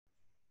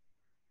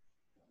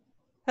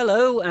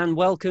Hello and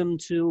welcome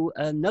to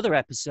another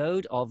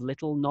episode of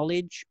Little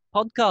Knowledge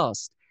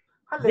Podcast.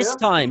 Hello. This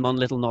time on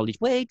Little Knowledge,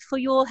 wait for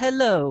your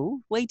hello,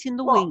 wait in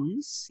the What?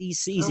 wings.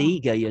 He's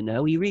eager, you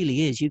know, he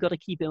really is. You've got to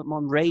keep him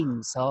on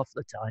reins half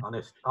the time.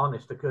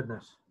 Honest to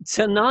goodness.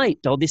 Tonight,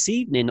 or this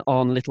evening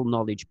on Little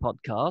Knowledge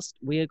Podcast,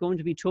 we are going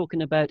to be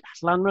talking about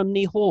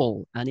Llanrumney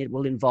Hall, and it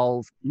will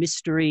involve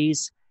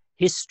mysteries,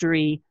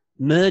 history,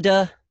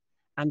 murder,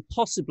 and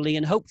possibly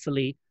and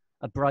hopefully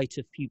a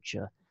brighter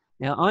future.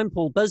 Now, I'm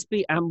Paul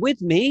Busby, and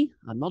with me,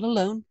 I'm not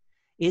alone,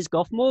 is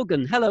Goff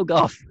Morgan. Hello,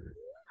 Goff.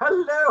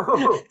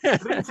 Hello.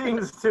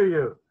 Greetings to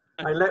you.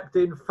 I leapt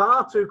in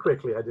far too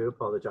quickly. I do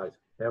apologise.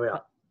 Here we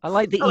are. I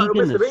like the Hello,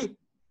 eagerness. Mr. B.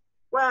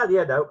 Well,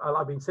 yeah, no,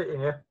 I've been sitting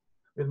here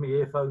with my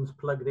earphones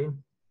plugged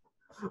in.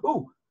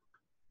 Oh,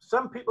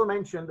 some people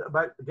mentioned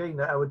about, again,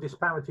 our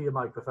disparity of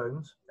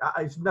microphones.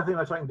 It's nothing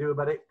I can do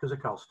about it because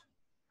of cost.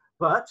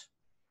 But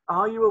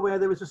are you aware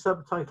there is a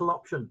subtitle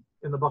option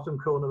in the bottom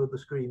corner of the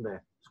screen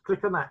there? Just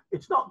click on that.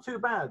 It's not too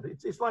bad.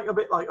 It's like a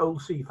bit like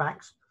old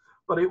Ceefax,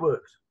 but it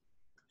works.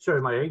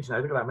 Showing my age now.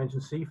 Look at that. I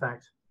mentioned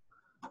Ceefax.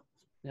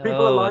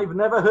 People alive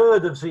never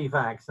heard of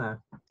Ceefax now.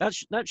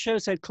 That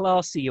shows how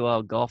classy you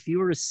are, Goff. You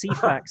were a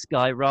Ceefax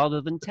guy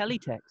rather than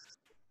Teletext.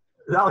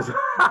 That was. You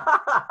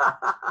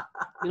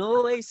can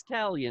always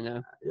tell, you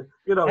know.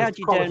 You know, how'd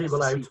you down as a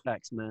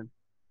Ceefax man?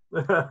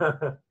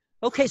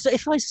 Okay, so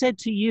if I said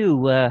to you,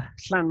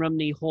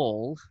 Llanrumney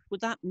Hall,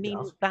 would that mean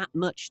that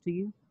much to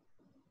you?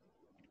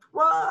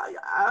 Well,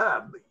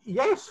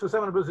 yes, for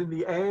someone who was in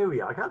the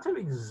area. I can't tell you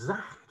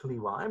exactly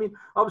why. I mean,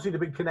 obviously the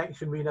big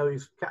connection we know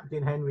is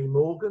Captain Henry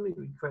Morgan.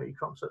 He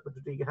crops up at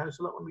the Tredegar House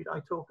a lot when I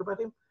talk about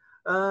him.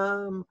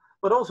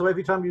 But also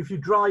every time if you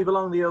drive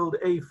along the old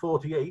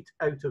A48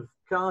 out of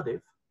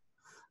Cardiff,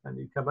 and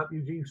you come up,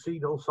 you see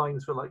those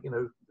signs for, like, you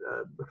know,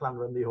 the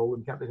Llanrumney Hall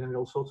and Captain Henry,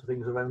 all sorts of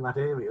things around that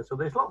area. So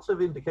there's lots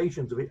of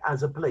indications of it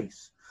as a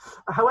place.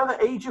 However,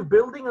 age of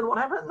building and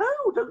whatever,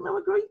 no, don't know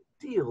a great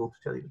deal, to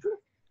tell you the truth.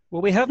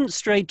 Well, we haven't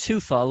strayed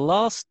too far.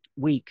 Last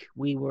week,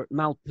 we were at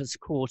Malpas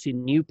Court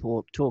in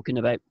Newport talking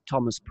about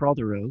Thomas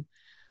Prothero.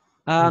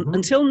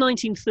 Until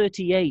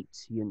 1938,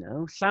 you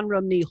know,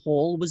 Llanrumney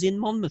Hall was in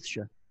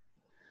Monmouthshire.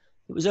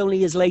 It was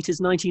only as late as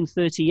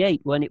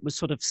 1938 when it was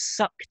sort of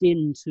sucked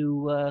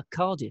into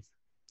Cardiff.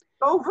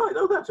 Oh, right.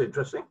 Oh, that's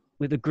interesting.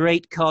 With a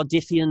great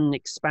Cardiffian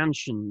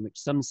expansion, which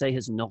some say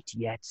has not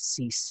yet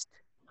ceased.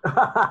 But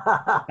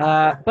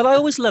I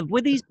always love,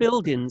 with these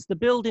buildings, the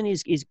building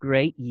is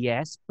great,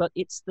 yes, but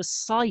it's the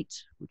site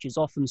which is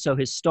often so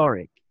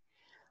historic.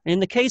 And in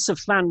the case of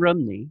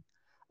Llanrumney,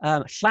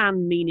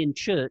 Llan meaning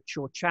church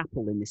or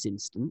chapel in this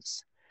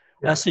instance,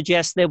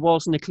 suggests there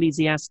was an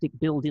ecclesiastic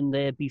building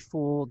there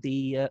before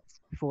the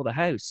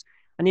house.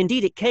 And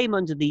indeed, it came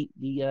under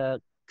the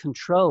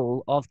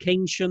control of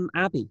Keynsham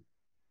Abbey.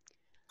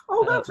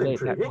 Oh, that's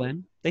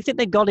intriguing. They think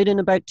they got it in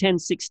about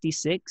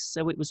 1066,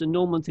 so it was a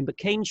Norman thing. But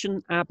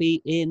Keynsham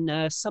Abbey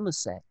in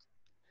Somerset.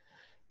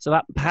 So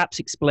that perhaps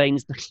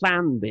explains the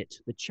Llan bit,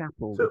 the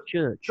chapel, the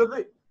church.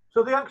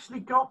 So they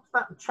actually got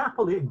that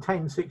chapel in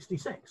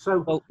 1066.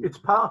 So it's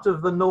part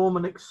of the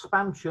Norman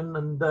expansion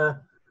and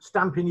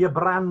stamping your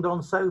brand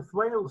on South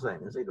Wales,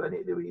 then, is it?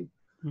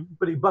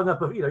 But you bung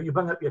up, you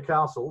bung up your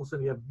castles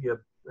and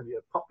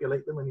you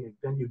populate them, and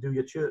then you do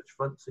your church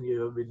fronts, and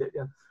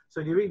so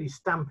you're really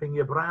stamping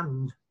your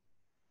brand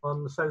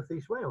on the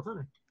Southeast Wales, aren't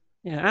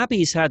you? Yeah,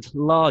 abbeys had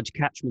large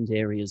catchment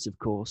areas, of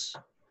course.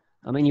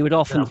 I mean, you would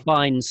often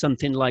find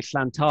something like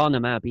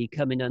Llantarnam Abbey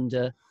coming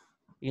under,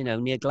 you know,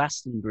 near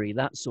Glastonbury,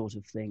 that sort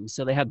of thing.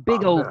 So they have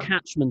big old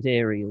catchment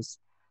areas.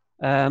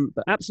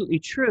 But absolutely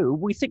true.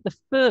 We think the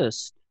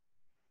first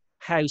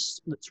house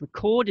that's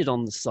recorded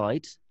on the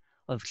site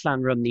of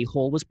Llanrumney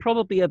Hall was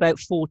probably about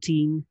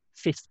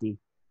 1450,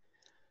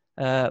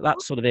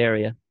 that sort of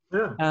area.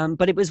 Yeah.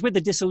 But it was with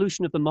the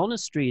dissolution of the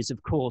monasteries,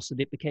 of course,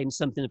 that it became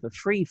something of a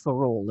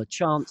free-for-all, a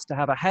chance to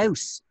have a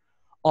house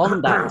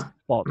on that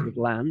spot of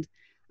land.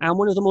 And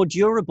one of the more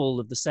durable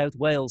of the South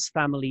Wales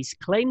families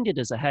claimed it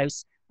as a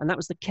house, and that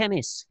was the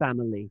Chemist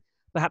family,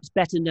 perhaps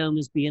better known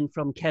as being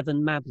from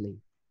Kevin Madley.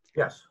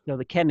 Yes. So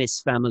the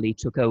Chemist family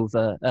took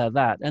over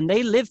that, and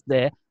they lived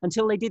there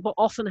until they did what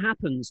often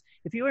happens.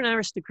 If you're an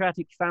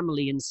aristocratic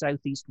family in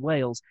Southeast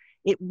Wales,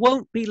 it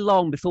won't be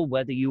long before,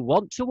 whether you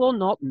want to or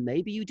not, and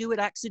maybe you do it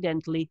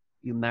accidentally,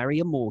 you marry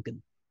a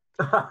Morgan.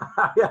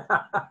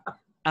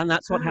 And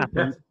that's what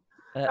happened.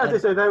 As I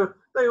say, there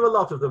were a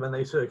lot of them, and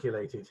they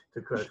circulated,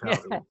 to quote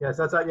Harvey. Yes,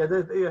 that's right.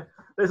 Yeah,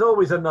 there's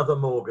always another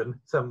Morgan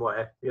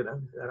somewhere, you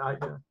know.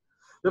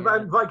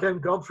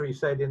 Viscount Godfrey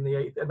said in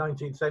the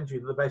 19th century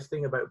that the best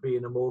thing about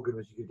being a Morgan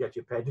was you could get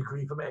your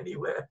pedigree from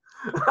anywhere.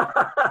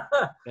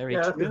 Very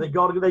true.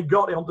 They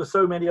got it onto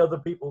so many other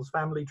people's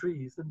family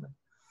trees, didn't they?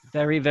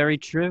 Very, very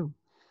true.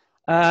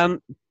 So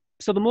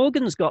the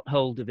Morgans got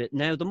hold of it.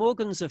 Now, the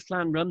Morgans of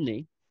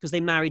Llanrumney, because they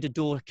married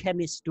a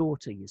chemist's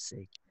daughter, you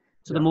see.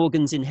 So the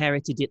Morgans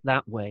inherited it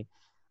that way.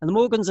 And the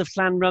Morgans of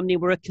Llanrumney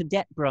were a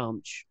cadet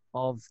branch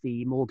of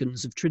the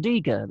Morgans of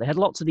Tredegar. They had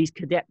lots of these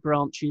cadet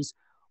branches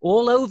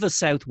all over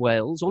South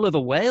Wales, all over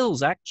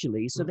Wales,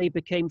 actually. So they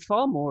became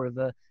far more of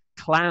a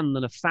clan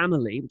than a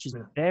family, which is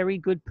very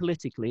good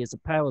politically as a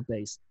power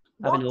base,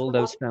 having all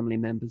those family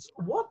members.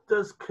 What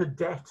does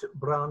cadet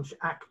branch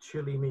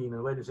actually mean,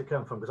 and where does it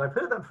come from? Because I've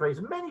heard that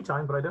phrase many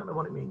times, but I don't know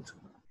what it means.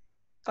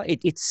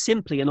 It's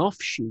simply an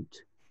offshoot.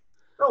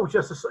 Oh,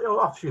 just an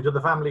offshoot of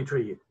the family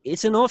tree.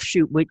 It's an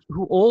offshoot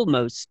who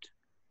almost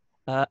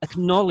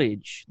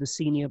acknowledge the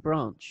senior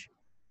branch.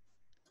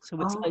 So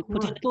it's like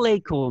putting little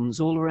acorns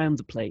all around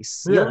the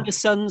place. Yeah. Younger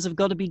sons have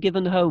got to be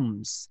given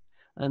homes.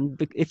 And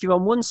if you're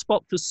on one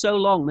spot for so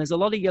long, there's a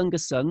lot of younger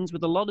sons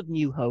with a lot of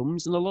new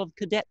homes and a lot of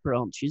cadet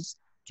branches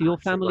to your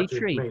family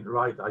tree.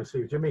 Right, I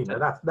see what you mean.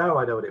 Now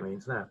I know what it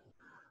means now.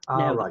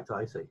 Right,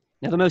 I see.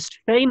 Now, the most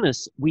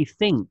famous, we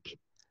think,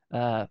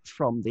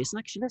 from this, and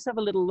actually, let's have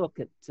a little look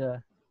at...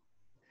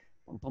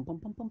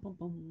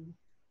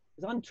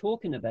 As I'm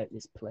talking about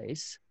this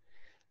place,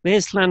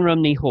 there's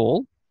Llanrumney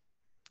Hall,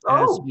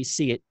 as we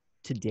see it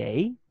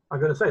today. I'm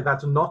going to say,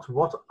 that's not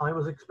what I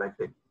was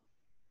expecting.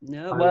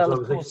 No, I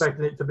was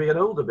expecting it to be an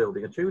older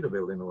building, a Tudor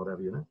building or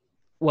whatever, you know.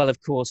 Well, of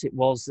course, it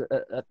was.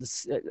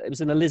 It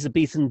was an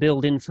Elizabethan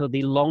building for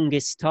the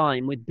longest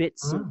time, with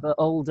bits of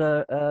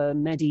older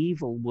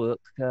medieval work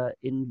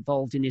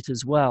involved in it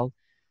as well.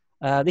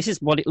 This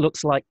is what it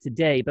looks like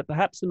today, but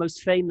perhaps the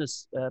most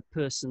famous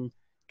person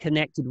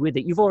connected with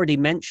it, you've already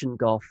mentioned,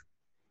 Goff,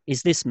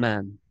 is this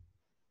man.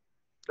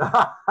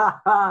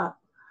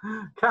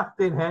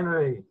 Captain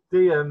Henry,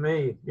 dear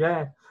me,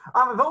 yeah.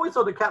 I've always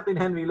thought that Captain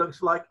Henry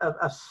looks like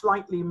a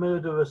slightly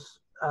murderous,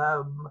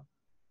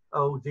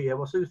 oh dear,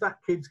 who's that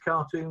kid's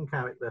cartoon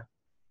character?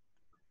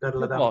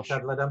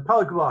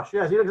 Pugwash,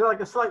 yes, he looks like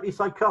a slightly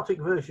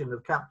psychotic version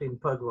of Captain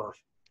Pugwash.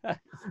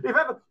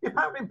 If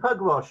Captain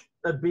Pugwash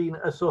had been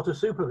a sort of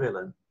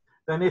supervillain,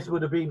 then this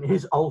would have been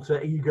his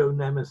alter ego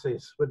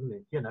nemesis, wouldn't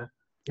it? You know,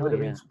 he would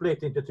have been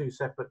split into two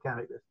separate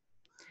characters.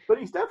 But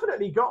he's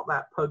definitely got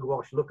that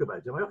Pugwash look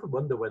about him. I often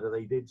wonder whether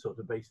they did sort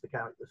of base the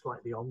character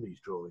slightly on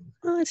these drawings.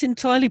 Oh, it's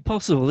entirely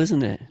possible,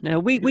 isn't it? Now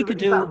we could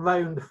do that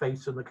round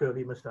face and the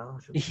curly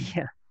moustache.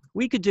 Yeah,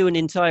 we could do an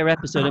entire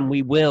episode, and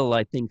we will,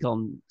 I think,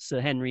 on Sir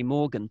Henry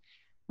Morgan.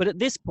 But at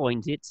this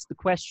point, the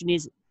question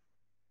is,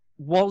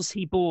 was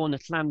he born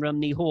at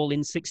Llanrumney Hall in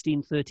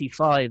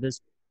 1635,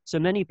 as so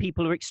many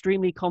people are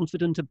extremely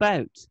confident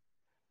about?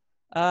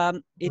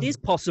 It is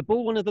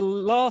possible. One of the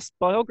last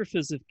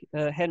biographers of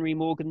Henry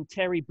Morgan,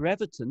 Terry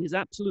Breverton, is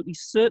absolutely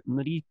certain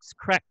that he's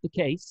cracked the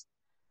case,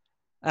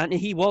 and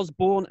he was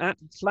born at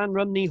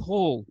Llanrumney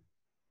Hall.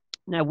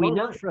 Now, we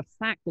know for a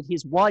fact that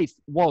his wife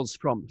was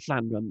from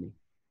Llanrumney.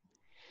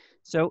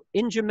 So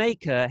in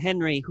Jamaica,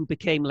 Henry, who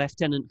became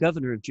Lieutenant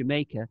Governor of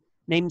Jamaica,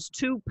 names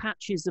two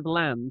patches of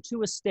land,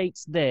 two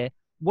estates there,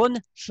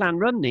 one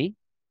Llanrumney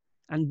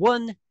and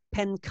one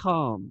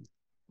Pencarn.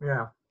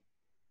 Yeah.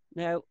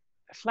 Now,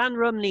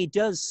 Llanrumney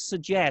does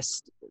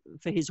suggest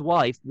for his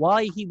wife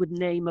why he would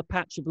name a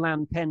patch of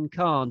land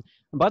Pencarn.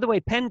 And by the way,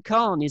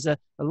 Pencarn is a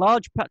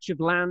large patch of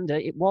land.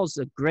 It was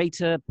a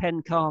greater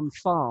Pencarn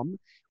farm,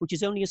 which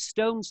is only a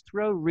stone's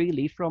throw,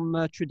 really, from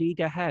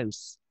Tredegar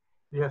House.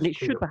 Yes, and it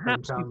should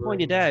perhaps be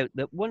pointed out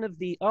that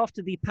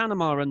after the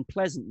Panama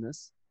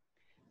unpleasantness,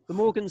 the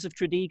Morgans of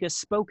Tredegar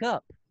spoke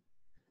up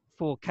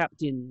for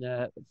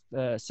Captain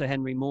Sir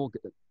Henry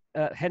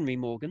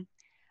Morgan,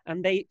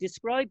 and they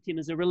described him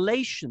as a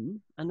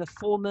relation and a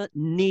former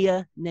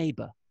near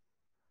neighbour.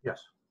 Yes.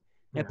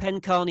 Now,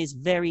 Pencarn is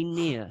very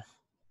near.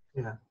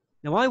 Yeah.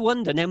 Now, I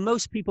wonder,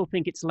 most people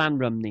think it's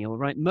Llanrumney, all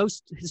right?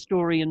 Most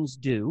historians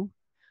do.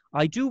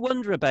 I do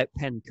wonder about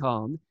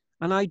Pencarn,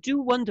 and I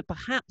do wonder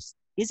perhaps,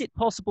 is it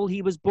possible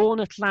he was born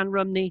at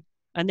Llanrumney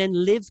and then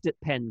lived at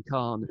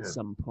Pencarn at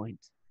some point?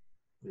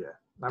 Yeah.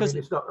 I mean,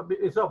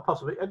 it's not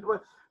possible. And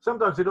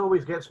sometimes it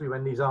always gets me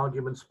when these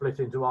arguments split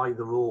into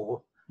either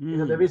or. You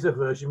know, there is a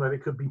version where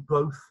it could be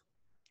both.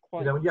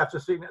 You know, and you have to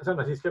see,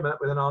 sometimes he's coming up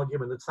with an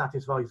argument that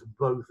satisfies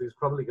both is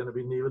probably going to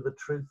be nearer the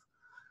truth.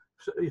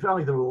 So if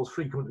either ors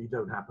frequently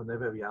don't happen, they're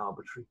very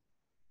arbitrary.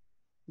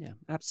 Yeah,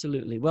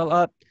 absolutely.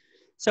 Well,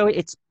 so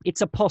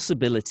it's a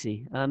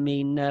possibility. I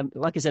mean,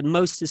 like I said,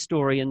 most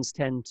historians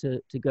tend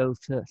to go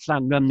for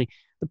Llanrumney.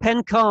 The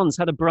Pencarns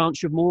had a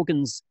branch of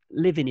Morgans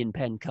living in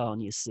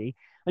Pencarn, you see.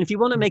 And if you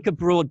want to make a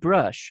broad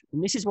brush,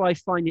 and this is why I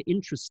find it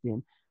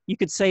interesting, you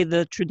could say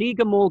the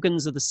Tredegar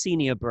Morgans are the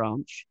senior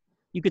branch.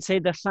 You could say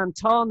the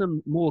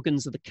Llantarnam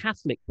Morgans are the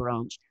Catholic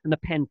branch, and the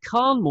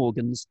Pencarn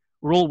Morgans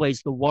were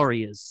always the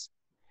warriors.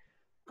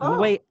 And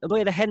the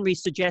way the Henry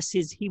suggests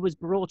is he was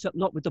brought up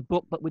not with the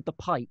book, but with the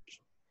pike.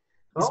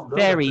 It's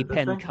very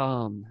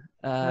Pencarn.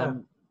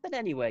 But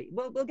anyway,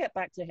 we'll get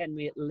back to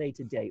Henry at a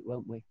later date,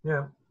 won't we?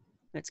 Yeah.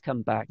 Let's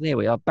come back. There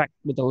we are, back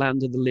with the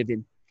land of the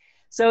living.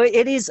 So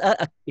it is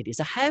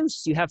a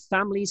house. You have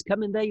families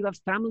coming there. You have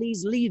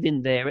families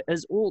leaving there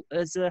as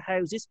a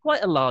house. It's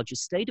quite a large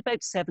estate,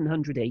 about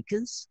 700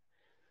 acres,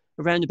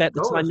 around about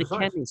the time the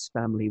Kennis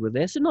family were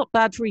there. So not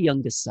bad for a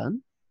younger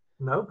son.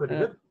 No, pretty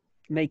good.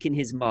 Making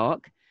his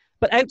mark.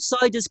 But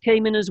outsiders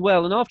came in as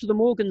well. And after the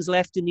Morgans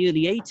left in the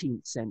early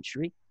 18th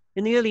century,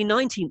 In the early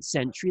 19th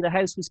century, the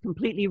house was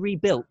completely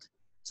rebuilt.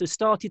 So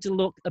started to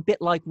look a bit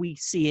like we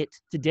see it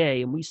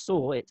today, and we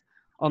saw it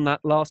on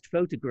that last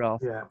photograph.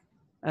 Yeah.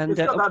 And it's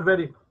got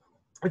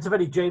it's a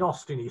very Jane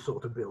Austen-y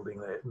sort of building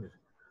there, isn't it?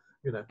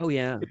 You know. Oh,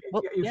 yeah.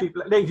 Well, you see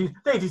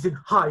ladies in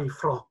high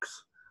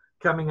frocks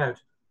coming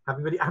out,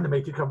 having very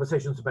animated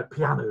conversations about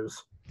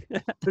pianos. You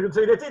can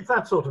see it's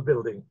that sort of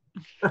building.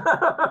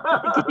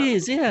 I think it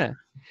is, yeah.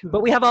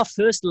 But we have our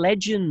first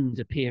legend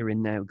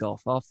appearing now,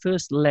 Goff, our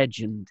first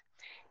legend.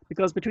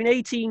 Because between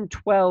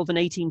 1812 and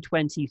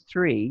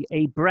 1823,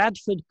 a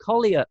Bradford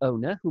collier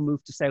owner who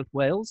moved to South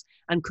Wales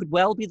and could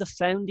well be the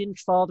founding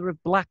father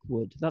of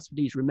Blackwood, that's what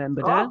he's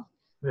remembered as,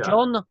 yeah.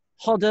 John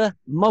Hodder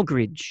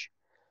Moggridge,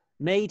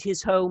 made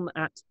his home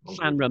at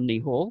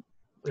Llanrumney Hall.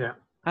 Yeah.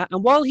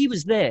 And while he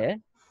was there,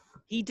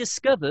 he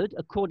discovered,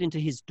 according to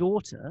his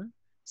daughter,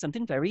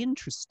 something very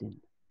interesting.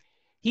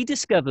 He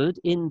discovered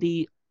in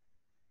the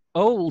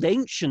old,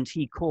 ancient,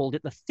 he called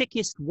it, the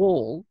thickest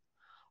wall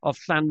of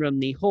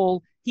Llanrumney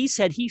Hall, he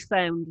said he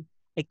found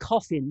a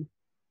coffin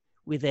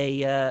with a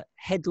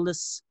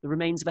the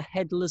remains of a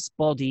headless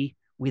body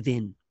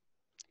within,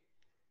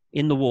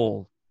 in the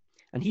wall.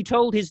 And he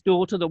told his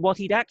daughter that what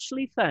he'd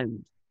actually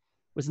found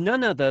was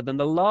none other than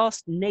the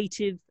last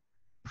native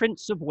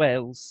Prince of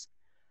Wales,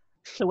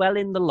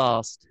 Llywelyn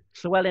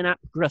Llywelyn ap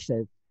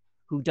Gruffydd,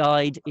 who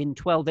died in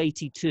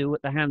 1282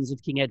 at the hands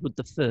of King Edward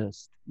I.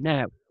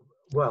 Now,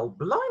 well,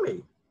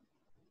 blimey.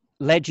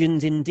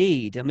 Legend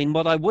indeed. I mean,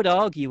 what I would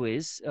argue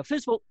is,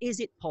 first of all,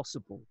 is it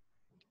possible?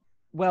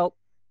 Well,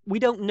 we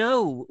don't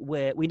know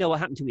where. We know what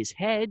happened to his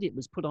head. It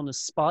was put on a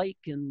spike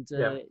and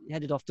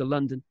headed off to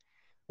London.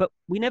 But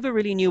we never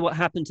really knew what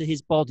happened to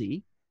his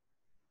body.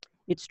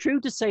 It's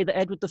true to say that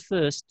Edward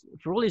I,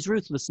 for all his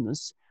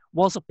ruthlessness,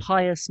 was a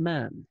pious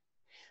man.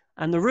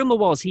 And the rumour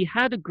was he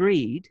had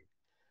agreed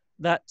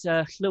that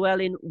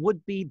Llywelyn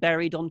would be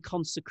buried on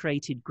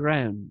consecrated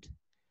ground.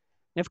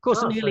 Now, of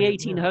course, in the early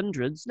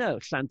 1800s, no,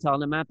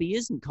 Llantarnam Abbey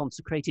isn't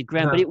consecrated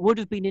ground, but it would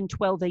have been in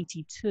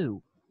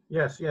 1282.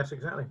 Yes,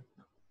 exactly.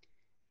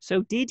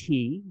 So did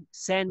he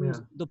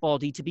send the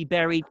body to be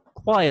buried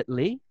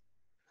quietly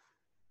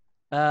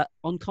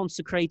on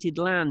consecrated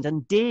land?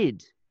 And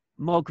did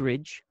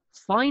Moggridge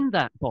find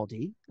that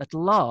body at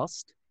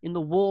last in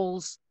the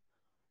walls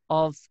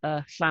of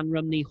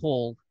Llanrumney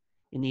Hall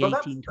in the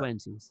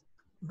 1820s?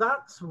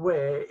 That's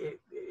where it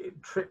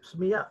trips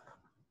me up,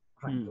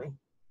 frankly.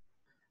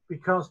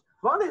 Because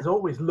while there's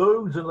always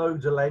loads and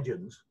loads of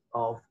legends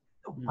of,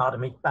 pardon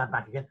me, bad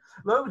back again,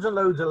 loads and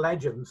loads of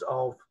legends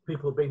of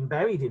people being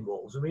buried in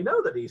walls, and we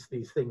know that these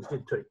things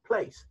did take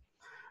place,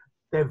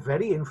 they're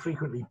very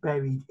infrequently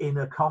buried in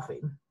a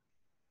coffin,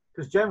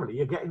 because generally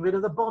you're getting rid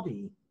of the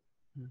body.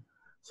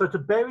 So to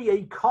bury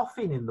a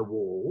coffin in the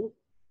wall,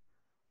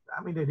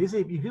 I mean,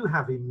 you do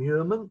have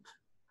immurement,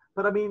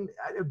 but I mean,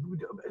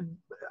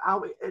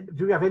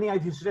 do we have any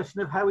idea,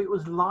 suggestion of how it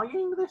was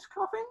lying, this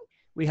coffin?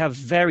 We have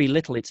very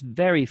little. It's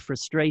very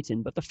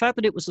frustrating. But the fact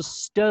that it was a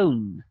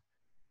stone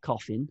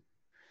coffin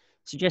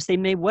suggests they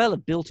may well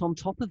have built on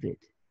top of it.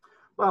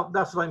 Well,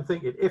 that's what I'm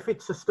thinking. If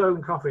it's a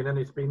stone coffin and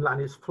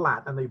it's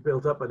flat and they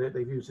built up on it,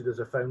 they've used it as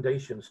a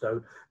foundation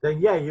stone, then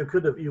yeah,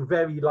 you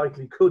very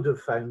likely could have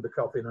found the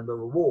coffin under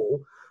the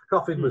wall.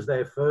 Coffin was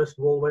there first,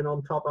 wall went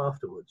on top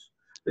afterwards.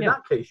 In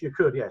that case, you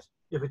could, yes,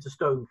 if it's a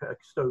stone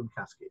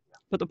casket. Yeah.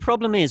 But the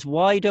problem is,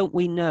 why don't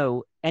we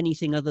know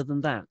anything other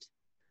than that?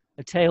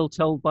 A tale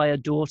told by a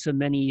daughter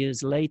many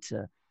years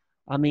later.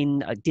 I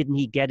mean, didn't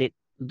he get it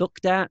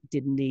looked at?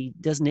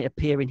 Doesn't it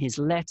appear in his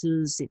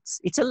letters?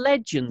 It's a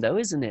legend, though,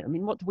 isn't it? I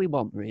mean, what do we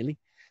want, really?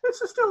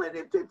 It's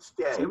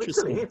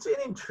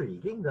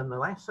intriguing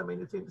nonetheless. I mean,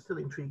 it's still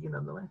intriguing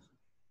nonetheless.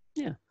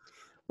 Yeah.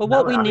 Well,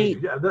 what we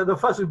need. The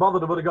fussing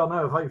bother would have gone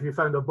now if you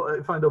found a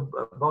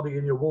body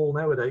in your wall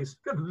nowadays.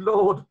 Good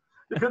Lord.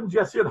 You couldn't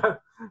just,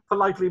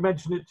 politely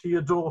mention it to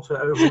your daughter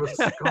over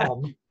a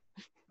scone.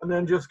 And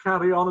then just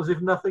carry on as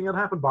if nothing had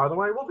happened. By the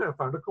way, I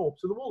found a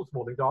corpse in the wall this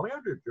morning, darling. How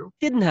did you?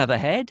 Didn't have a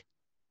head.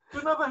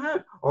 Didn't have a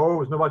head. Oh,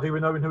 there's no idea we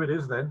know who it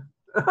is then.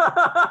 Yeah,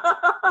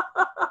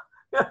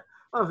 that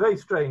was very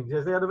strange.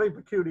 Yes, they had a very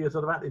peculiar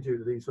sort of attitude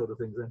to these sort of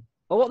things then.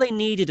 Well, what they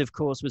needed, of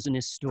course, was an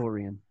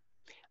historian.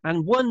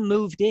 And one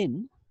moved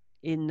in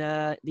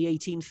the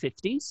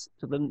 1850s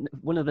to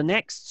one of the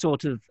next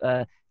sort of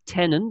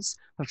tenants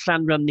of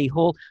Llanrumney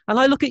Hall. And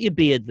I look at your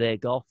beard there,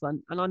 Goff,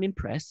 and I'm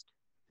impressed.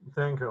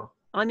 Thank you.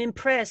 I'm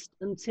impressed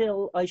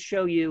until I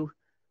show you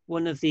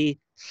one of the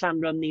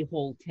Llanrumney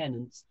Hall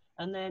tenants.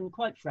 And then,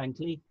 quite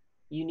frankly,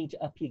 you need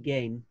to up your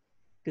game.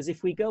 Because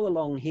if we go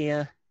along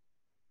here,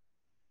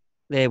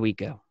 there we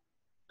go.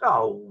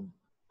 Oh.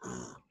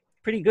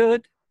 Pretty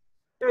good.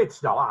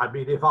 It's not. I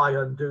mean, if I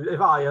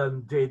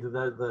undid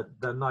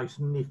the nice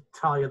neat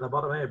tie at the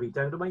bottom, I'd be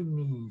down to my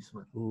knees,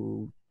 man.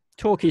 Ooh.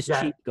 Talk is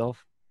cheap,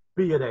 Goff.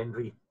 Beard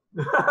envy.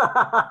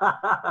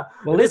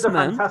 Well, it's a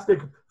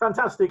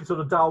fantastic sort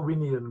of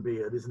Darwinian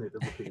beard, isn't it?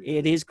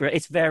 It is great.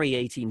 It's very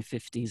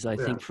 1850s, I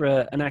think,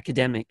 for an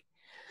academic.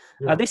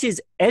 Yeah. This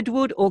is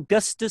Edward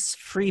Augustus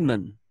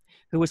Freeman,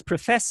 who was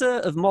professor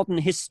of modern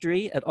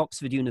history at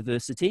Oxford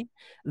University,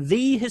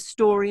 the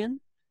historian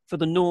for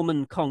the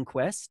Norman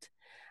conquest,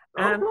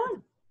 and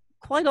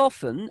quite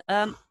often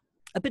a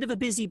bit of a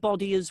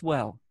busybody as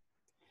well.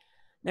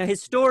 Now,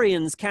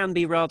 historians can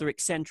be rather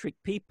eccentric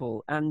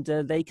people, and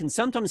they can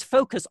sometimes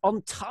focus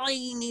on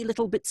tiny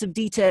little bits of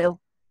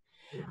detail,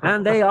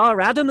 and they are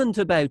adamant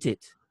about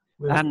it.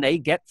 And they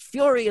get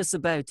furious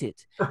about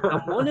it.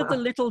 And one of the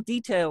little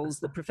details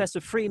that Professor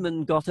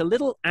Freeman got a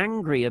little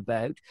angry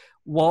about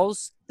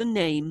was the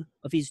name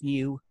of his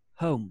new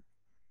home.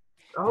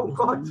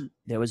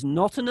 There was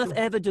not enough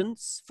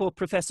evidence for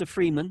Professor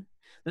Freeman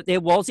that there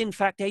was, in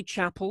fact, a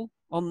chapel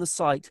on the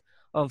site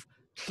of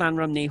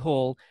Llanrumney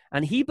Hall.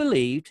 And he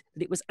believed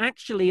that it was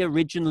actually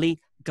originally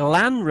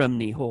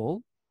Llanrumney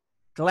Hall,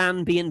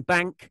 Glan being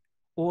bank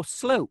or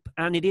slope,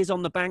 and it is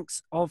on the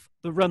banks of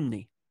the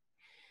Rumney.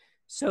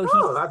 So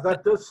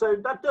that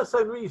does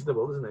sound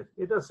reasonable, doesn't it?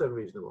 It does sound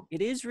reasonable.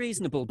 It is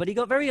reasonable, but he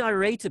got very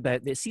irate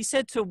about this. He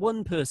said to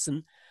one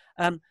person,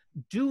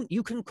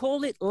 you can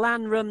call it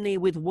Llanrumney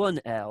with one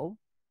L,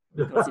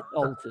 because it's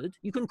altered.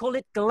 You can call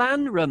it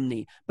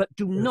Llanrumney, but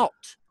do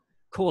not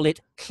call it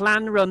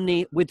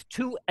Llanrumney with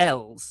two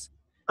L's.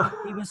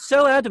 He was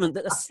so adamant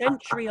that a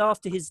century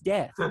after his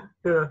death,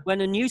 when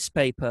a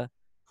newspaper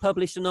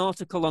published an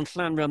article on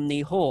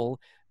Llanrumney Hall,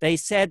 they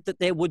said that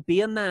there would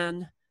be a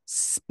man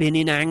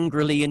spinning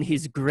angrily in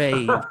his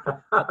grave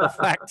at the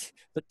fact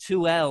that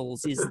two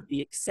L's is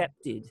the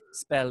accepted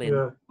spelling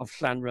of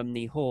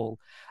Llanrumney Hall.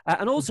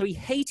 And also, he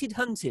hated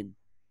hunting.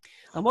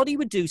 And what he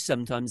would do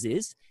sometimes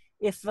is,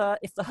 if the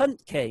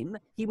hunt came,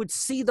 he would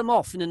see them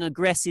off in an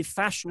aggressive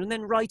fashion and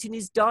then write in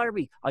his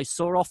diary, "I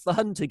saw off the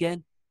hunt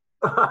again."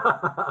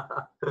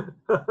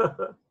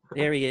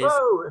 There he is.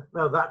 Oh,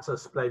 no, that's a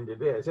splendid.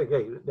 Yes,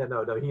 okay.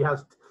 No, he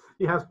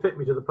has picked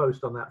me to the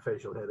post on that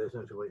facial hair. There's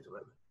no two ways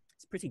about it.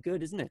 It's pretty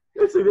good, isn't it?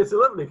 It's a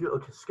lovely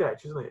little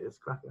sketch, isn't it? It's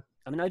cracker.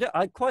 I mean,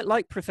 I quite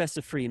like Professor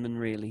Freeman,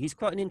 really. He's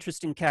quite an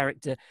interesting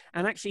character.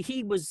 And actually,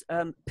 he was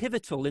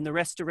pivotal in the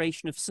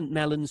restoration of St.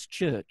 Mellon's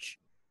Church.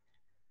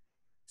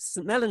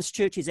 St. Mellon's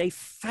Church is a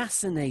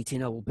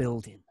fascinating old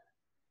building.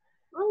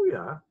 Oh,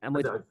 yeah. And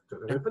I don't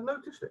even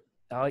noticed it.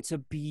 Oh, it's a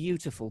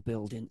beautiful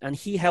building, and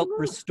he helped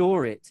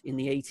restore it in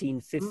the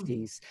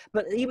 1850s.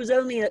 But he was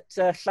only at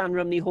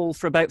Llanrumney Hall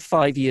for about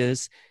 5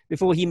 years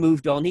before he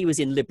moved on. He was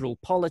in liberal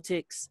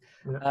politics.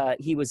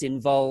 He was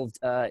involved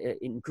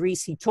in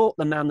Greece. He taught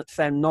the man that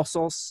found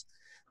Knossos,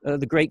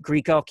 the great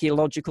Greek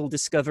archaeological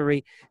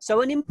discovery.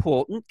 So an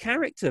important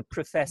character,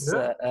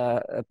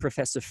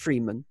 Professor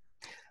Freeman.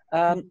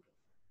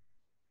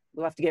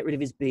 We'll have to get rid of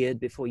his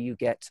beard before you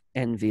get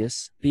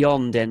envious,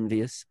 beyond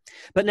envious.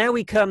 But now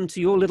we come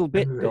to your little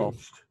bit,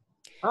 Goff.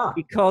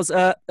 Because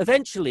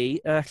eventually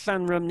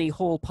Llanrumney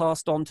Hall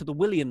passed on to the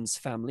Williams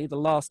family, the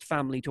last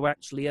family to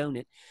actually own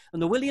it.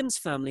 And the Williams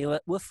family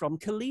were from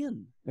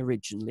Caerleon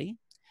originally.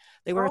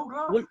 They were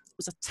it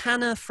was a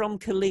tanner from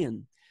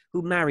Caerleon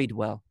who married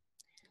well.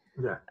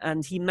 Yeah.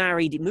 And he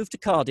moved to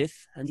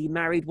Cardiff, and he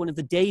married one of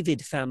the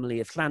David family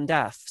of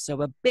Llandaff.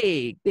 So a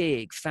big,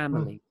 big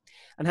family.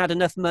 And had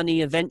enough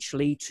money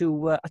eventually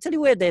to, I'll tell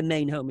you where their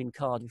main home in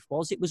Cardiff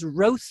was. It was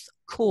Roath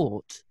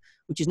Court,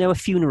 which is now a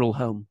funeral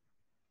home.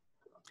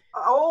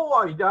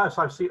 Oh, yes,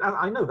 I've seen,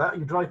 I know that.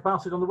 You drive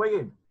past it on the way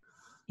in.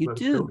 You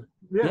do?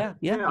 Yeah,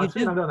 I've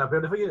seen, I've done that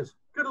building for years.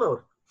 Good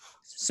Lord.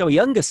 So a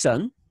younger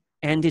son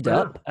ended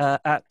up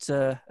at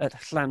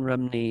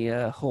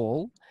Llanrumney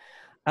Hall.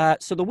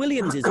 So the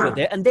Williamses were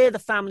there, and they're the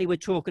family we're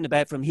talking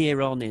about from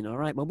here on in, all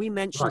right? When we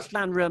mention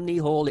Llanrumney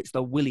Hall, it's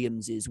the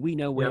Williamses. We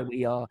know where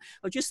we are. I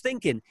was just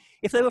thinking,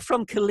 if they were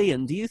from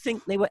Caerleon, do you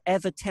think they were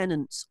ever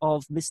tenants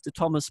of Mr.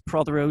 Thomas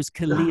Prothero's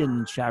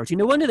Caerleon charity?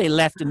 No wonder they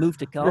left and moved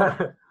to Cardiff.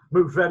 Yeah,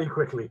 moved very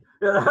quickly.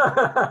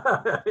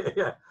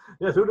 Yeah.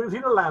 Yes, who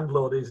the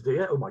landlord is,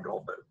 dear? Oh, my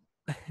God,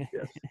 no.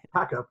 Yes,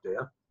 pack up,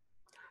 dear.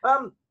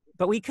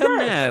 But we come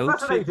now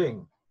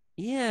fascinating.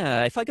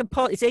 Yeah, if I can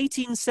it's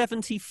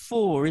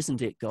 1874,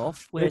 isn't it,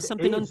 Goff, where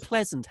something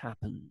unpleasant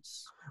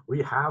happens.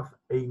 We have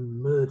a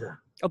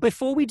murder. Oh,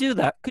 before we do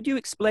that, could you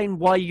explain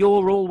why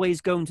you're always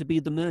going to be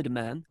the murder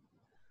man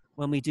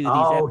when we do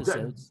these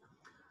episodes?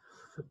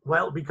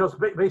 Well, because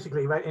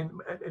basically,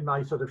 in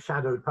my sort of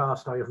shadowed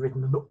past, I have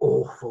written an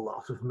awful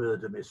lot of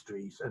murder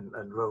mysteries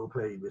and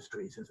role-play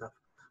mysteries and stuff.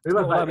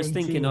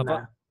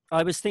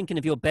 I was thinking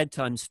of your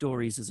bedtime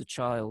stories as a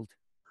child.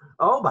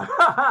 Oh,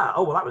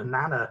 well, that was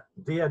Nana,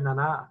 dear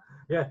Nana.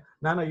 Yeah,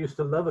 Nana used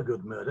to love a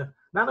good murder.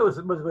 Nana was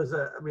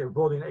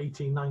born in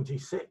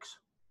 1896,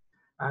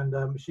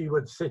 and she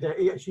would sit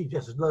there. She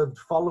just loved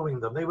following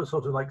them. They were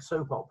sort of like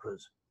soap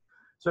operas.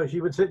 So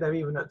she would sit there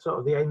even at sort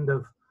of the end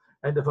of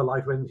her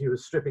life when she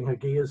was stripping her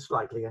gears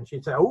slightly, and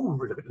she'd say, "Oh,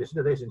 listen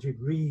to this," and she'd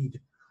read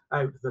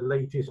out the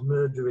latest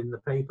murder in the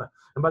paper.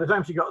 And by the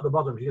time she got to the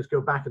bottom, she'd just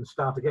go back and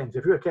start again. So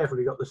if you were careful,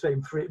 you got the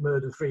same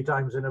murder 3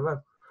 times in a row.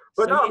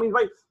 But so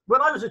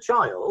when I was a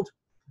child,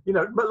 a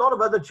lot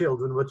of other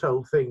children were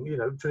told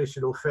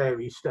traditional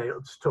fairy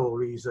tale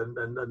stories and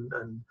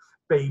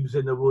babes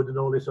in the wood and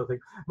all this sort of thing.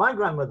 My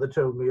grandmother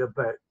told me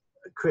about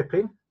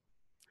Crippen.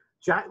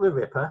 Jack the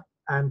Ripper,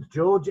 and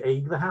George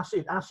Aig,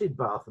 the acid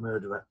bath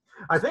murderer.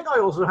 I think I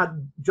also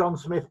had John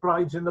Smith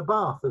Brides in the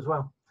Bath as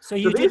well. So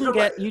you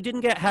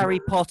didn't get Harry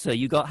Potter,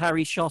 you got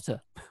Harry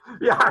Shotter.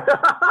 Yeah.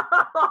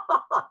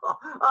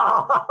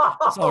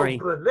 Sorry.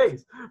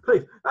 Please.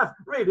 That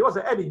really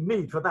wasn't any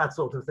need for that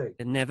sort of thing.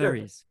 It never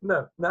is.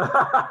 No.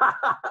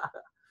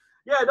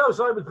 Yeah, no,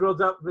 so I was brought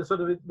up with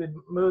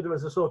murder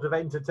as a sort of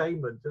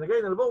entertainment. And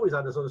again, I've always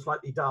had a sort of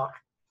slightly dark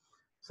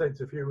sense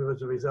of humour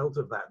as a result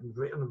of that, and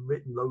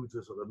written loads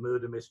of sort of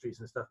murder mysteries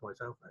and stuff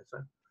myself now.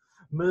 So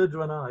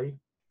murder and I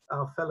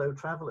are fellow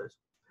travellers.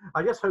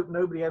 I just hope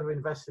nobody ever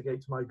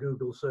investigates my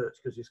Google search,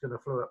 because it's going to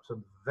throw up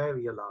some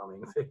very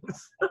alarming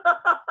things.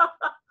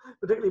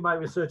 Particularly my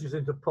research is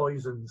into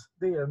poisons.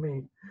 Dear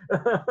me.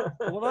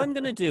 What I'm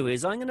going to do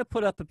is I'm going to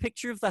put up a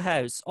picture of the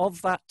house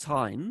of that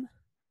time,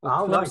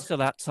 or close to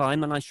that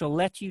time, and I shall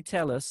let you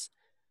tell us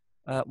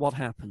what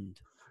happened.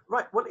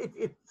 Right. Well,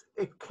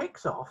 it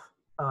kicks off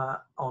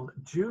on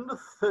June the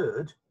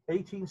 3rd,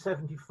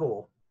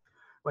 1874,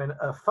 when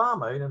a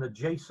farmer in an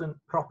adjacent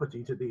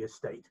property to the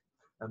estate,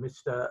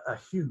 Mr.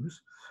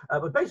 Hughes,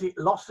 but basically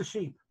lost a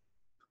sheep.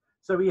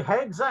 So he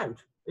heads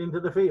out into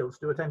the fields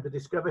to attempt to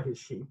discover his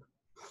sheep,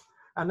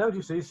 and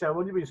notices, shall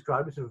only be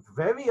described, as a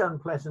very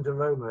unpleasant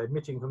aroma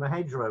emitting from a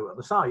hedgerow at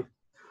the side.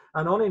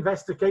 And on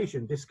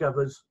investigation,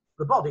 discovers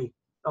the body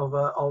of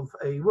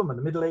a woman,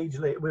 a middle-aged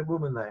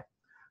woman there,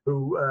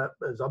 who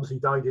has obviously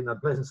died in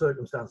unpleasant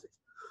circumstances.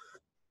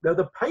 Now,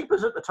 the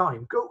papers at the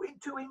time go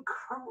into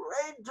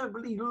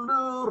incredibly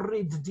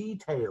lurid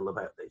detail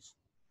about this.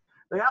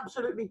 They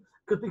absolutely,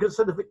 because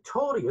so the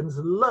Victorians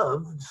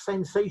loved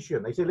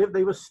sensation. They say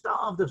they were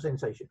starved of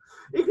sensation.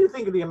 If you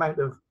think of the amount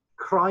of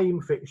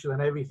crime fiction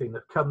and everything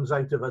that comes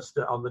out of us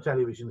on the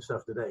television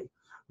stuff today,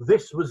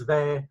 this was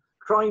their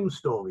crime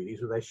story.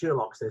 These were their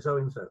Sherlocks, their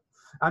so-and-so.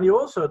 And you're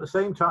also at the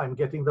same time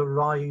getting the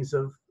rise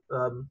of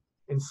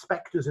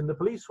inspectors in the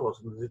police force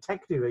and the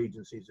detective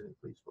agencies in the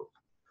police force.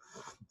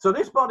 So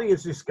this body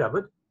is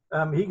discovered.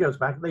 He goes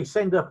back. They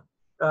send up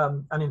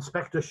an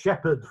Inspector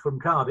Shepherd from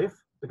Cardiff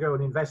to go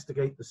and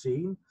investigate the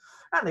scene,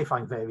 and they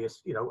find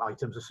various,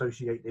 items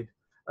associated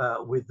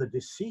with the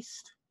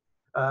deceased,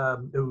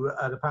 who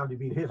had apparently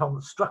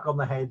been struck on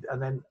the head,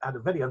 and then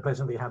very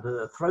unpleasantly had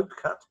a throat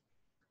cut.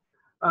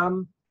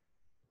 And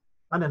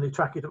then they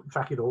track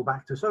it all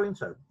back to so and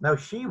so. Now,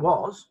 she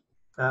was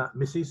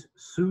Mrs.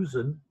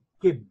 Susan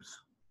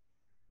Gibbs,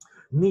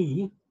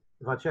 nee,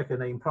 if I check her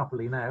name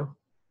properly now,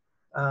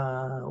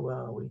 where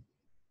are we?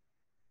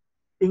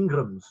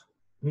 Ingrams.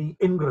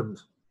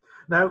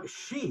 Now,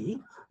 she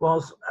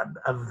was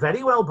a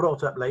very well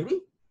brought up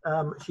lady.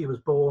 She was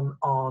born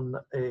on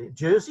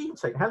Jersey, in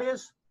St.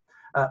 Heliers,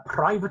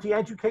 privately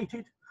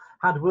educated,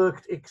 had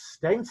worked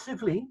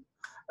extensively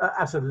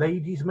as a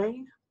lady's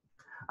maid,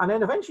 and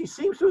then eventually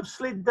seems to have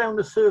slid down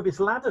the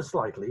service ladder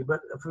slightly, but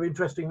for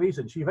interesting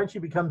reasons. She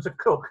eventually becomes a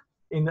cook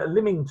in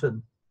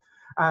Lymington,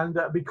 and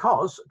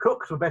because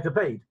cooks were better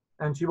paid,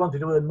 and she wanted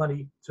to earn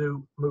money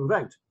to move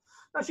out.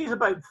 Now, she's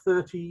about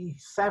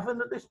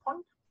 37 at this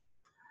point.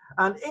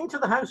 And into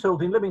the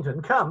household in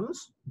Lymington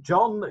comes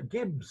John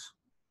Gibbs,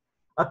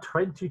 a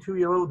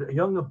 22-year-old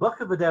young buck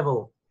of a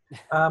devil,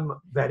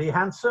 very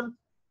handsome,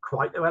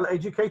 quite well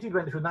educated,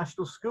 went through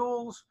national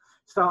schools,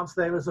 starts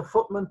there as a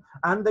footman,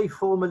 and they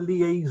form a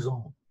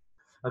liaison,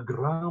 a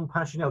grand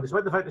passionnel,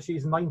 despite the fact that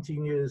she's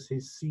 19 years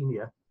his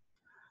senior.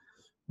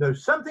 Now,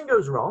 something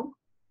goes wrong,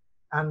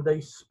 and they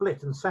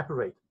split and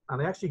separate, and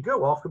they actually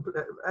go off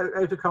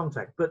out of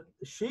contact. But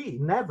she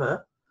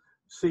never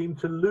seemed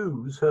to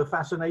lose her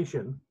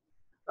fascination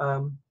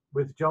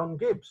with John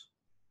Gibbs,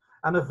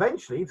 and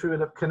eventually,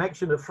 through a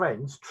connection of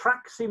friends,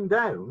 tracks him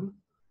down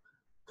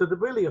to the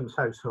Williams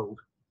household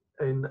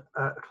in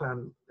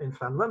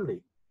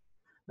Llanrumney.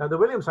 Now, the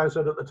Williams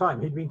household at the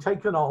time, he'd been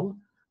taken on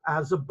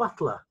as a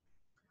butler,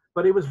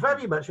 but it was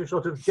very much a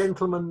sort of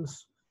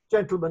gentleman's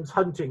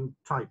hunting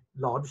type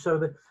lodge. So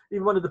that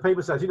even one of the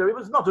papers says, it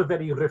was not a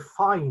very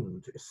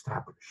refined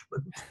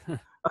establishment.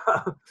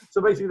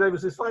 So basically, there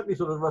was a slightly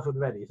sort of rough and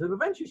ready. So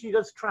eventually, she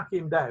does track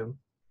him down.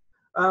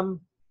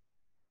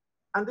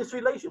 And this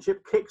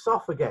relationship kicks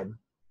off again.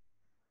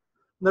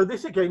 Now,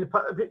 this again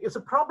is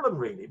a problem,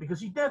 really,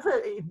 because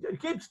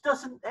Gibbs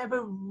doesn't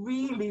ever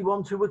really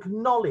want to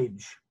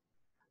acknowledge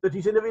that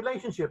he's in a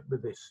relationship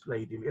with this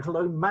lady, let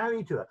alone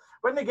married to her.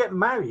 When they get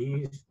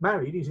married,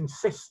 he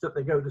insists that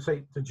they go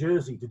to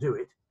Jersey to do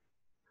it,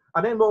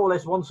 and then more or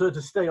less wants her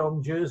to stay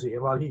on Jersey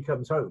while he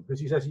comes home, because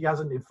he says he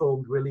hasn't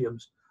informed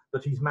Williams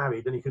that he's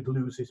married and he could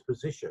lose his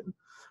position.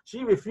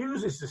 She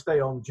refuses to stay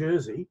on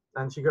Jersey,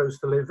 and she goes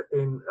to live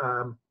in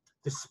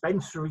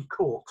Dispensary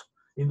Court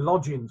in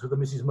lodgings with a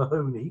Mrs.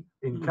 Mahoney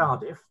in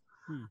Cardiff.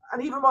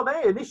 And even while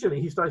there,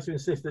 initially, he starts to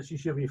insist that she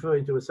should be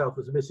referring to herself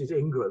as Mrs.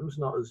 Ingrams,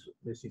 not as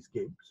Mrs.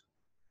 Gibbs.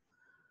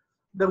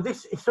 Now,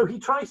 so he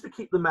tries to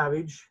keep the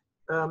marriage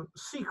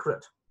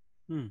secret.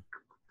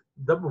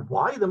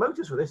 Why the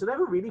motives for this are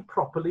never really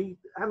properly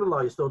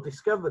analysed or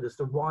discovered as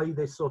to why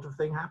this sort of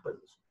thing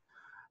happens.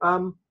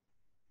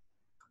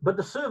 But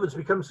the servants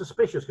become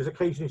suspicious because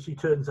occasionally she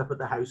turns up at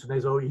the house and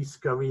there's always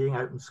scurrying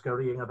out and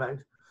scurrying about.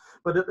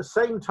 But at the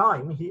same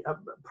time, he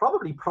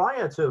probably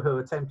prior to her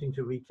attempting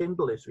to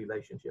rekindle this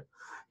relationship,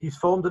 he's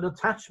formed an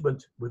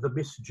attachment with a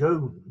Miss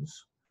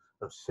Jones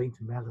of St.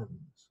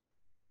 Mellons.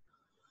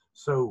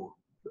 So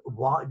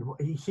why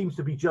he seems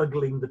to be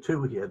juggling the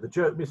two here.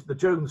 The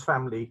Jones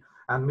family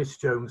and Miss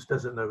Jones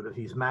doesn't know that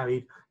he's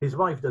married. His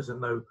wife doesn't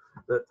know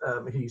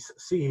that he's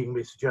seeing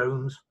Miss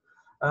Jones.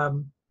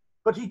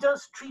 But he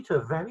does treat her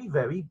very,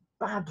 very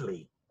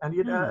badly. And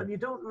you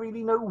don't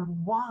really know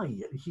why.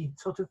 He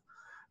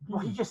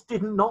just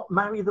did not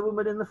marry the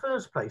woman in the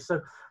first place.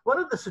 So one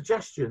of the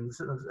suggestions,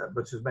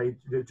 which was made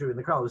during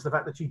the trial, was the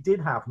fact that she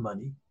did have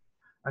money,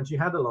 and she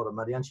had a lot of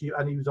money, and he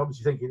was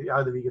obviously thinking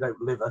either he could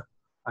outlive her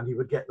and he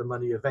would get the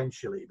money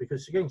eventually,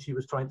 because again, she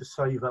was trying to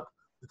save up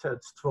to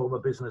form a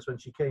business when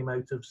she came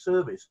out of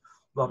service.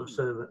 A lot of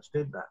servants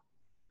did that.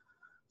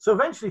 So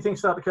eventually things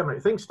start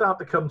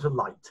to come to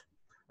light.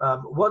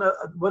 One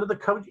of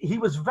the he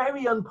was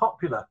very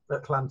unpopular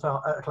at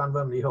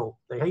Llanrumney Hall.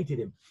 They hated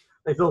him.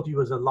 They thought he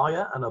was a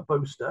liar and a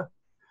boaster.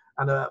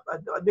 And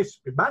this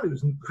man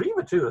who's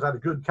premature has had a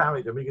good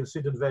character and be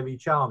considered very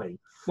charming.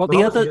 Well,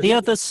 the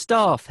other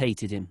staff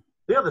hated him.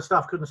 The other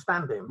staff couldn't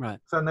stand him. Right.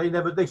 So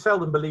they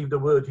seldom believed a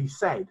word he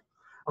said.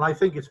 And I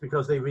think it's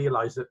because they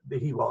realised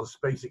that he was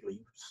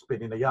basically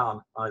spinning a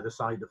yarn either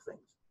side of things.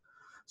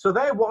 So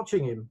they're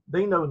watching him.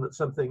 They know that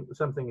something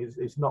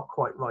is not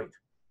quite right.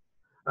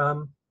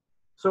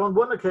 So on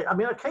one occasion,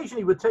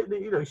 occasionally he would take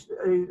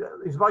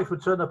his wife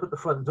would turn up at the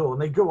front door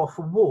and they'd go off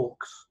for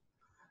walks,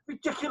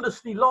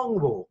 ridiculously long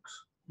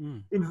walks,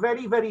 in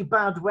very, very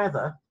bad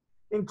weather,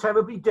 in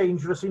terribly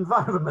dangerous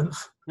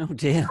environments. Oh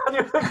dear. And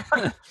you think,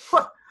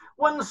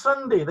 one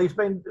Sunday they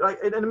spent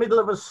in the middle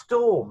of a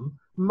storm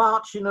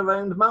marching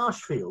around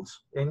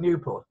Marshfields in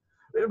Newport,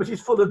 which is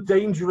full of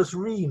dangerous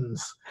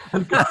reams.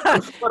 And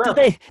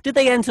did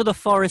they enter the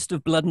forest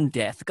of blood and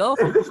death, Goff?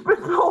 It's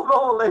been more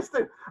or less.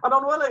 And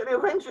on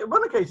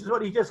one occasion,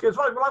 what he just goes,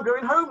 right, well, I'm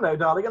going home now,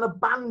 darling, and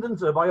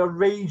abandons her by a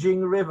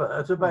raging river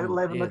at about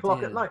 11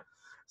 o'clock at night.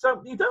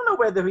 So you don't know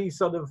whether he's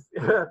sort of,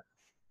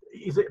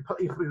 if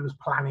he was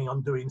planning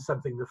on doing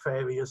something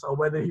nefarious or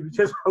whether he was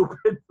just hoping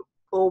the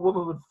poor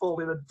woman would fall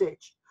in a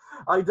ditch.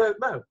 I don't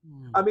know.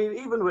 I mean,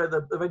 even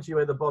eventually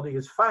where the body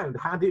is found,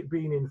 had it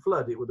been in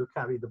flood, it would have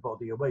carried the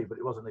body away, but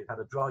it wasn't. It had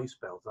a dry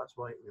spell. That's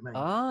why it remained.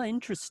 Ah,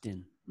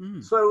 interesting.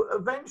 So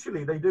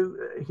eventually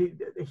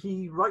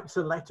he writes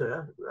a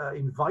letter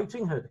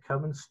inviting her to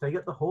come and stay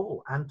at the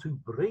hall and to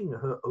bring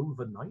her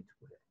overnight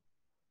with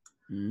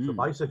him. So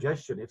by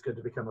suggestion, it's going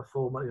to become a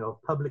formal,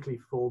 publicly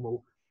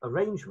formal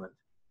arrangement.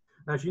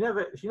 Now she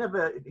never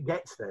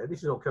gets there.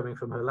 This is all coming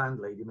from her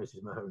landlady,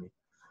 Mrs. Mahoney.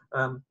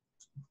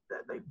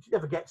 She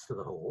never gets to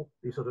the hall.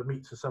 He sort of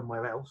meets her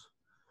somewhere else.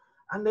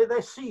 And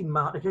they're seen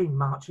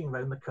marching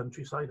around the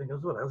countryside and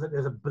goes, what else?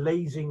 There's a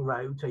blazing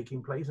row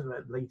taking place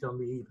late on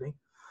the evening.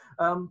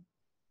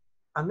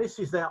 And this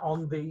is there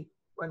on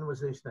when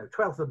was this now?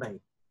 12th of May.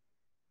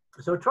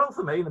 So 12th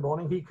of May in the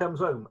morning, he comes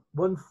home,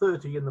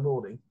 1:30 in the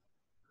morning.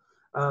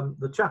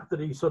 The chap that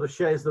he sort of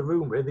shares the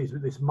room with,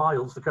 this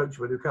Miles, the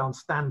coachman who can't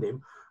stand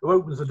him, who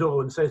opens the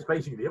door and says,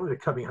 basically, you're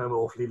coming home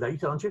awfully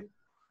late, aren't you?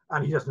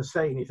 And he doesn't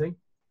say anything.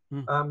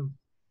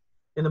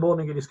 In the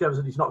morning, he discovers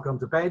that he's not gone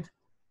to bed.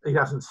 He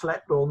hasn't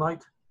slept all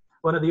night.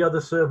 One of the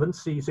other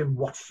servants sees him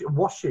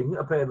washing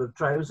a pair of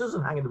trousers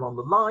and hanging them on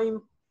the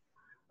line.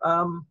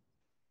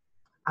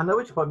 And at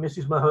which point,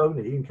 Mrs.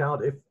 Mahoney in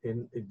Cardiff,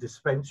 in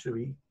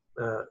dispensary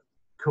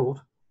court,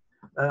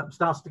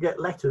 starts to get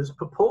letters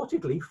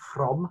purportedly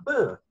from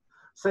her,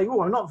 saying,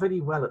 oh, I'm not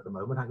very well at the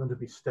moment. I'm going to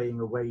be staying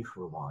away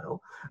for a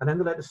while. And then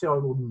the letter says, I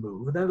will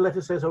move. And then the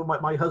letter says, oh,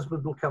 my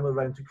husband will come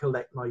around to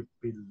collect my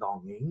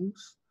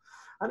belongings.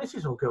 And this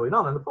is all going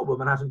on. And the poor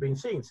woman hasn't been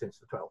seen since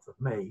the 12th of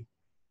May.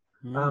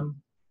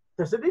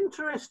 There's an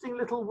interesting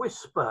little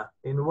whisper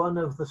in one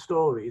of the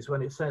stories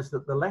when it says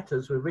that the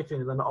letters were written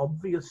in an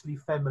obviously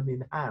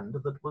feminine hand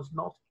that was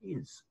not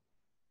his.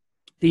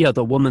 The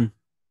other woman.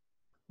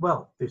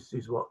 Well, this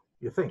is what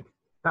you think.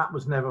 That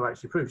was never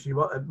actually proved.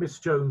 Miss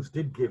Jones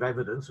did give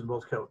evidence and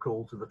was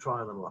called to the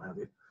trial and what have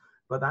you.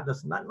 But that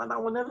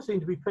one never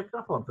seemed to be picked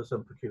up on for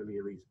some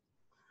peculiar reason.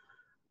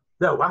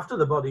 Though after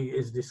the body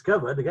is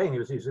discovered, again, he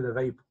was in a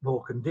very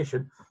poor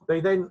condition, they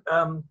then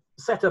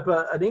set up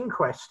an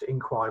inquest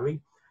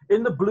inquiry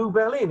in the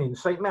Bluebell Inn in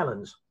St.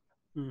 Mellons.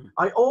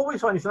 I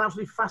always find it's an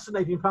absolutely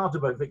fascinating part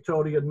about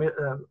Victorian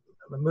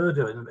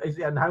murder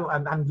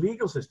and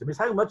legal system is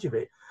how much of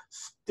it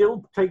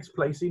still takes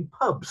place in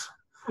pubs.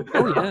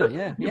 Oh,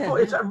 yeah.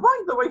 It's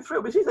right the way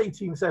through. This is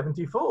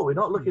 1874. We're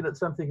not looking at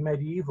something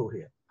medieval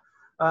here.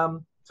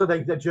 So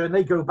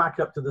they go back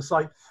up to the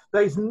site.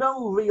 There's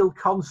no real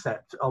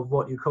concept of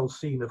what you call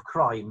scene of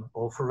crime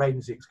or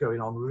forensics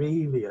going on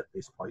really at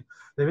this point.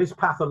 There is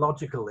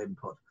pathological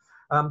input.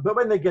 But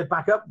when they get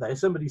back up there,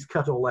 somebody's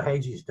cut all the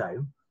hedges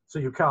down, so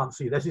you can't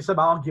see. There's some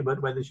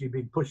argument whether she'd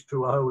been pushed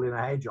through a hole in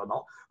a hedge or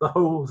not. The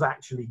hole's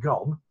actually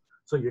gone,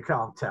 so you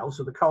can't tell.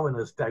 So the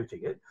coroner's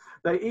doubting it.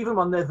 Even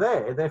when they're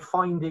there, they're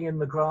finding in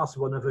the grass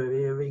one of her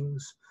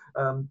earrings,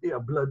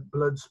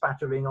 blood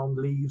spattering on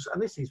leaves.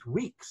 And this is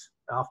weeks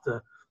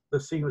after the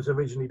scene was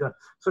originally done.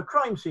 So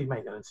crime scene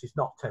maintenance is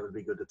not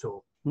terribly good at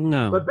all.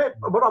 No. But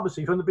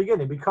obviously from the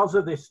beginning, because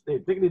of this,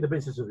 particularly the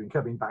business has been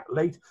coming back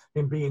late,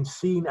 him being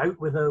seen out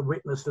with a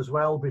witness as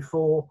well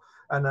before,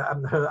 and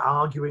her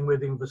arguing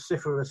with him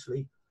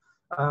vociferously,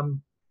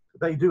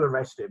 they do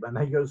arrest him, and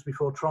he goes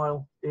before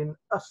trial in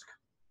Usk,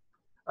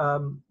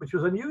 which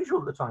was unusual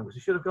at the time, because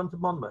he should have gone to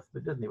Monmouth,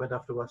 but didn't. He went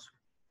after Usk.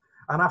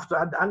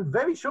 And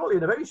very shortly,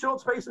 in a very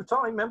short space of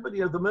time, remember,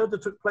 the murder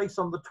took place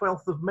on the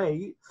 12th of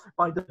May.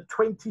 By the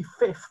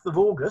 25th of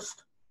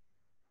August,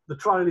 the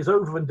trial is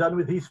over and done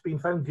with. He's been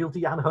found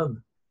guilty and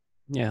hung.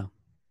 Yeah.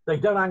 They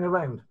don't hang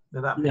around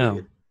in that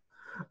period.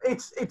 No.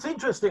 It's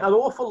interesting. An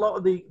awful lot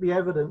of the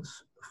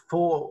evidence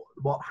for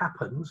what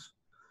happens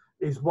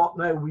is what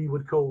now we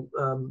would call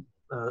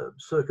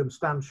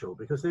circumstantial,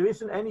 because there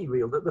isn't any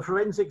real, that the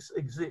forensics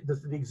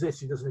doesn't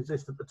exist, it doesn't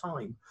exist at the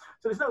time.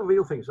 So there's no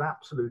real things to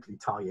absolutely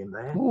tie in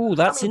there. Oh,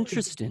 that's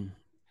interesting.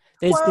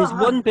 There's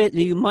one bit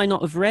that you might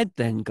not have read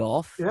then,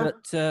 Goff,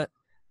 that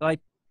I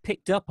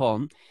picked up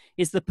on,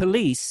 is the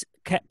police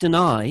kept an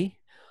eye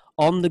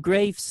on the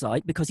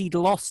gravesite because he'd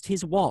lost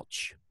his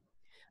watch.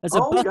 As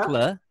a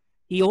butler,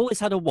 he always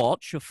had a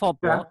watch, a fob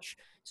watch,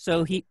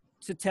 so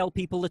to tell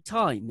people the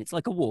time. It's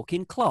like a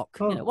walk-in clock.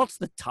 What's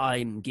the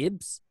time,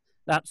 Gibbs?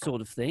 That sort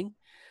of thing.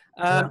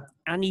 And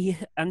it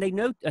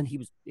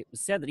was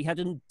said that he had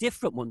a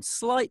different one,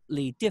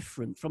 slightly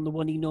different from the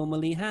one he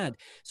normally had.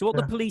 So what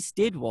the police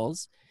did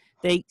was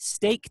they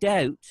staked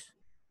out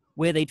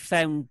where they'd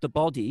found the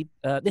body.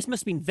 This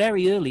must have been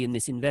very early in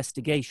this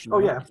investigation.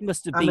 This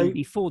must have been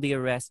before the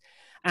arrest.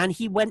 And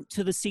he went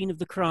to the scene of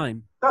the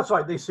crime. That's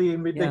right. They see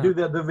him. They do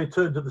the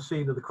return to the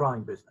scene of the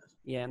crime business.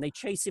 Yeah, and they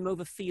chase him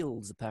over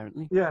fields,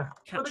 apparently. Yeah,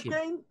 but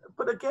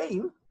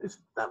again, it's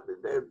that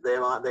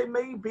there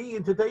may be,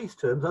 in today's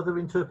terms, other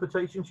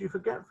interpretations you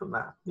forget from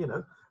that.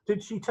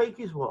 Did she take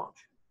his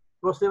watch?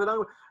 Was there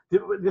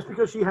just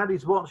because she had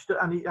his watch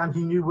and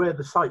he knew where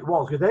the site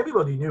was? Because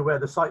everybody knew where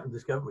the site of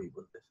discovery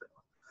was.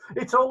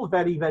 It's all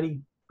very,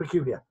 very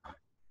peculiar.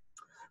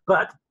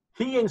 But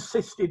he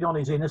insisted on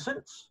his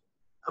innocence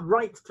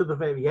right to the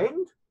very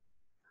end.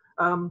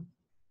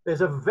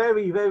 There's a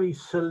very, very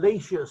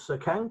salacious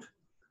account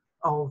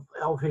of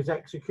his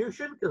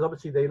execution, because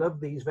obviously they love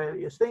these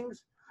various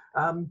things.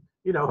 How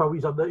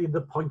he's in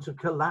the point of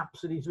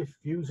collapse and he's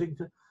refusing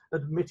to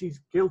admit his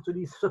guilt, and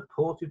he's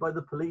supported by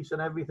the police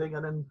and everything.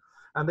 And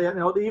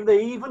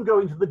they even go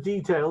into the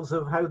details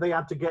of how they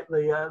had to get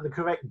the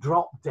correct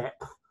drop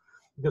depth,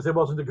 because there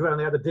wasn't a ground.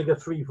 They had to dig a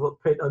 3-foot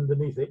pit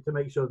underneath it to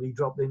make sure that he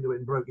dropped into it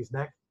and broke his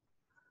neck.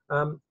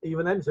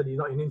 Even then, said he's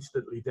not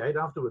instantly dead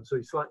afterwards, so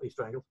he's slightly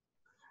strangled.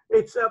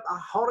 It's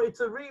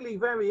a really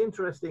very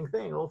interesting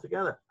thing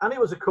altogether. And it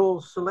was a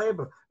cause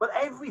célèbre. But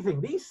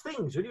everything, these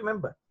things, you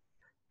remember,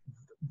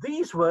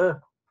 these were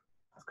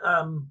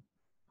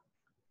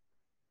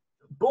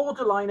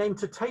borderline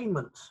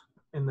entertainments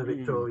in the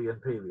Victorian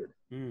period.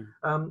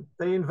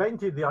 They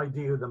invented the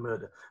idea of the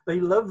murder. They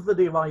loved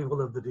the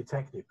arrival of the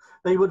detective.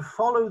 They would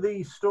follow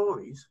these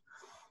stories,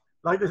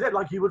 like I said,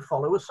 like you would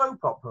follow a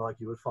soap opera, like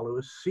you would follow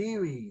a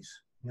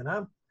series,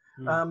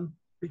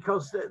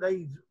 because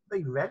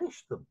they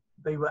relished them.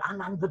 They were,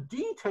 and the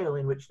detail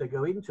in which they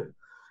go into.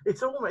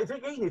 It's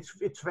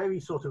very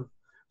sort of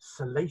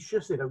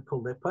salacious. They don't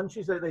pull their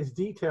punches. There's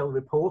detailed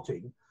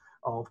reporting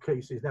of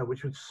cases now,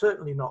 which would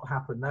certainly not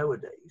happen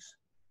nowadays,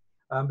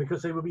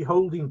 because they would be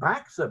holding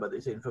back some of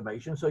this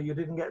information, so you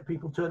didn't get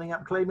people turning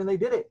up claiming they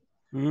did it.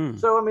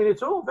 So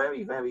it's all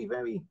very, very,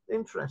 very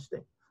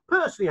interesting.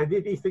 Personally, I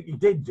did think he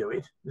did do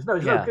it. There's no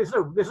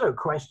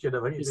question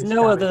of it.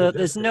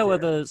 There's no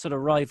other sort of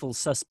rival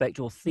suspect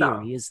or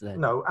theory, is there?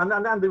 No, and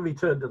the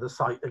return to the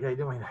site again.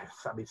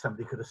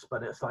 Somebody could have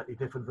spun it a slightly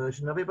different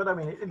version of it, but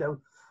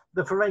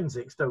the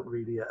forensics don't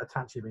really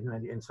attach him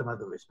in some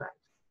other respect.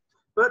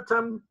 But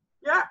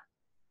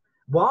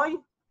why?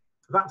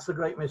 That's the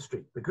great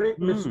mystery. The great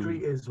mystery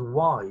is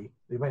why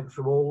they went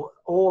through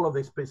all of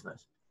this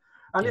business.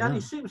 And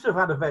he seems to have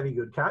had a very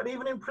good character.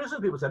 Even in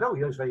prison, people said,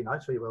 he's very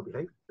nice, very well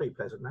behaved, very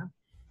pleasant man.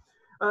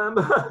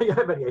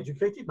 Very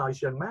educated, nice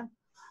young man.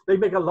 They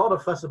make a lot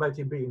of fuss about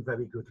him being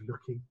very good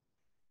looking.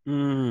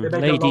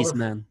 Ladies'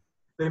 man.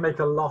 They make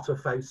a lot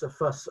of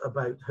fuss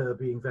about her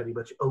being very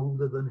much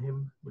older than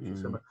him, which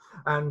is similar.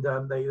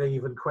 And they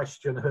even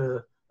question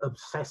her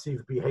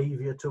obsessive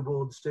behaviour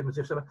towards him, as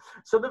if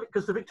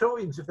because the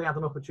Victorians, if they had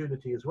an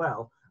opportunity as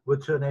well,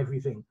 would turn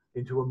everything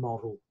into a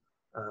model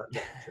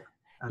lecture.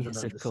 And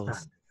yes, of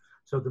course.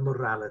 So the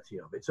morality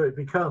of it. So it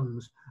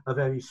becomes a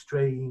very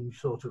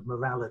strange sort of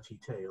morality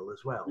tale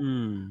as well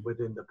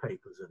within the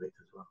papers of it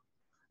as well.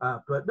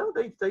 But no,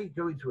 they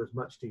go into as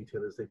much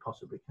detail as they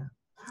possibly can.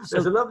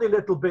 There's a lovely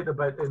little bit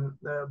about in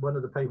one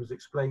of the papers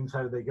explains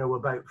how they go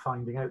about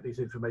finding out these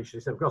information.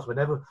 They said, of course,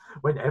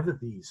 whenever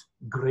these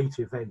great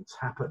events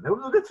happen,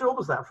 it's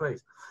almost that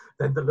phrase,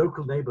 then the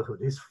local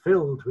neighbourhood is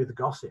filled with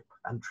gossip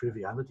and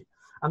triviality.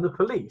 And the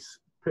police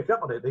pick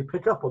up on it. They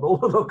pick up on all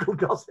the local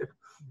gossip,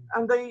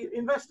 and they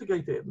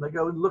investigate it, and they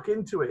go and look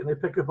into it, and they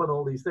pick up on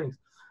all these things.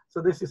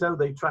 So this is how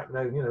they track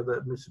down,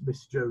 the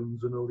Miss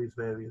Jones and all these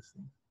various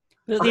things.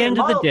 But at the end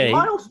of the day,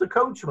 Miles the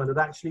coachman had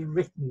actually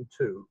written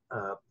to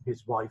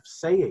his wife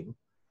saying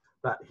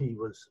that he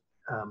was,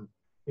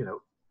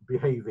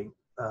 behaving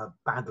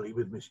badly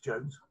with Miss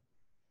Jones,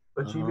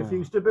 but she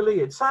refused to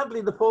believe it.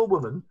 Sadly, the poor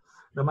woman,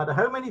 no matter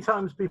how many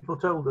times people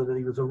told her that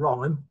he was a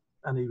wrong 'un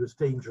and he was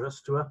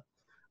dangerous to her,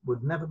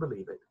 would never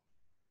believe it.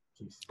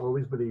 She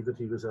always believed that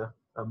he was a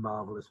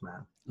marvellous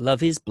man.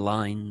 Love is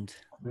blind.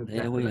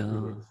 There we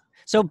are. Is.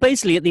 So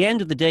basically, at the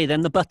end of the day,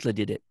 then the butler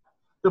did it.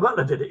 The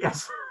butler did it,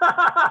 yes.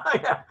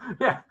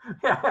 yeah.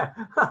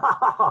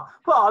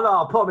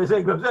 Poor Miss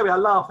Ingram. There we are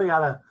laughing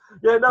at her.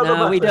 Yeah,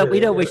 no, we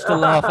don't wish to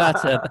laugh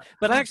at her.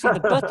 But actually,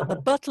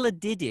 the butler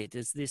did it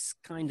as this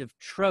kind of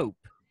trope.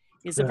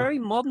 It's a very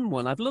modern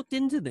one. I've looked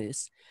into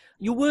this.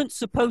 You weren't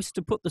supposed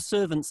to put the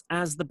servants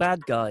as the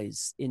bad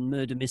guys in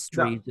murder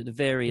mysteries at a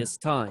various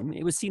time.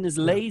 It was seen as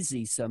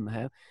lazy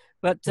somehow.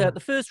 But the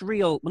first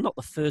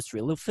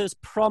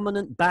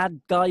prominent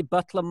bad guy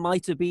butler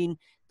might have been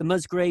The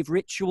Musgrave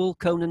Ritual,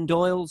 Conan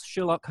Doyle's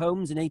Sherlock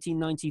Holmes in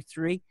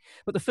 1893.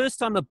 But the first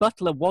time a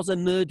butler was a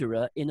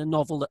murderer in a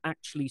novel that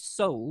actually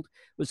sold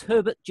was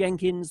Herbert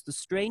Jenkins' The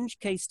Strange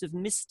Case of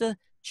Mr.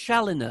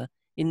 Challoner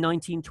in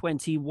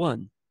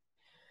 1921.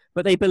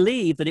 But they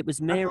believe that it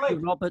was Mary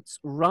Roberts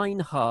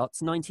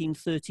Reinhardt's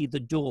 1930 The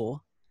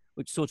Door,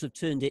 which sort of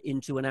turned it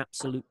into an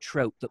absolute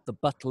trope that the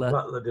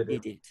butler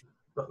did it.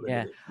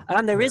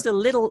 And there is a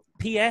little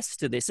PS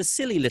to this, a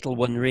silly little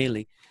one,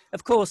 really.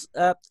 Of course,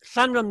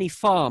 Llanrumney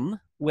Farm,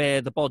 where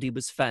the body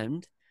was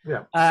found,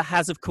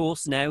 has, of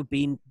course, now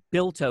been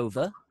built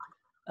over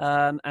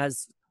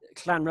as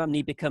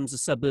Llanrumney becomes a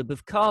suburb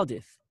of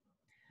Cardiff.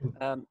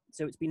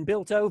 So it's been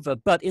built over.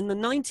 But in the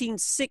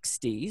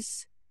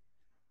 1960s,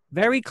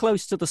 very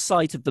close to the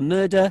site of the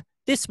murder,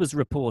 this was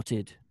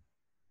reported.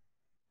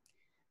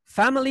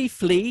 Family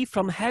flee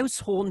from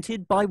house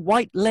haunted by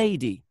white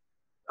lady.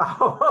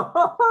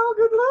 Oh,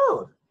 good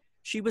Lord.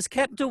 She was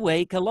kept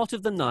awake a lot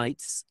of the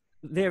nights,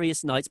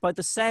 various nights, by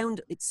the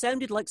sound. It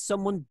sounded like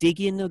someone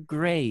digging a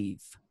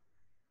grave.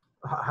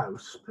 How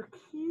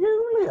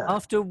peculiar.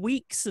 After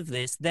weeks of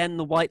this, then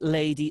the white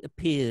lady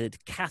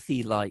appeared,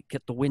 Cathy-like,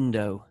 at the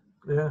window.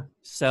 Yeah.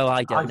 So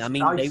I don't know. I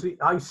mean,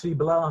 icy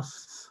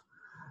blasts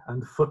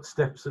and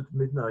footsteps at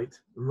midnight,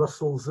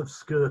 rustles of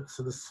skirts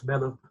and a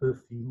smell of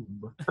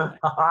perfume.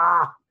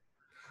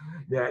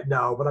 Yeah,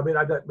 no, but I mean,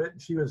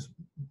 she was,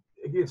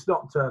 it's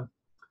not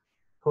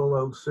poor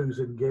old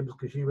Susan Gibbs,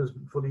 because she was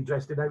fully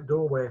dressed in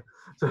outdoor wear.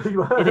 So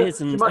it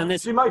isn't.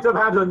 She might have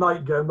had her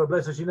nightgown, but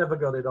bless her, she never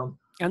got it on.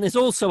 And there's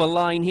also a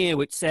line here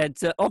which said,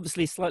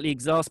 obviously slightly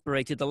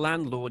exasperated, the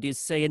landlord is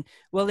saying,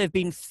 well, there have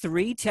been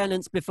 3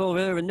 tenants before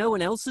her and no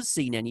one else has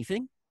seen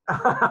anything.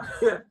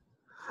 Yeah.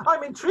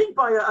 I'm intrigued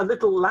by a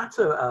little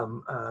latter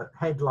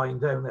headline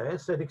down there. It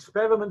said,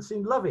 experiments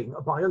in loving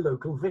by a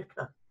local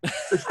vicar.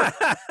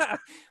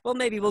 Well,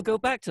 maybe we'll go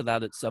back to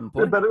that at some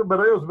point. But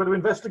I also better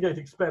investigate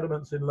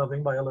experiments in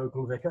loving by a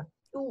local vicar.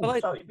 Oh,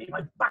 sorry,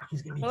 my back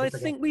is giving me I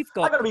think we've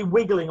got... I'm going to be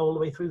wiggling all the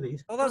way through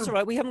these. Oh, that's all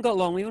right. We haven't got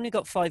long. We've only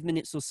got 5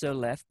 minutes or so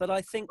left. But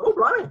I think... Oh,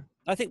 right.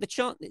 I think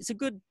it's a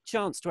good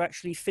chance to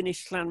actually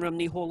finish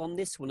Llanrumney Hall on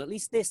this one, at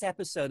least this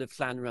episode of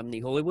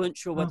Llanrumney Hall. We weren't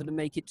sure whether to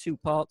make it 2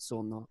 parts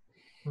or not.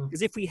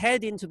 Because if we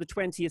head into the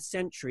 20th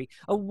century,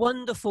 a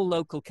wonderful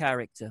local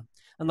character,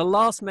 and the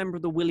last member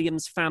of the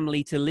Williams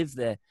family to live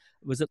there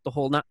was at the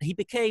hall. Now, he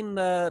became,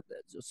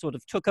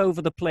 took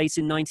over the place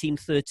in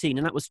 1913,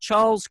 and that was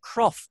Charles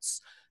Crofts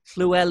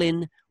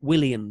Llewellyn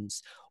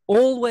Williams,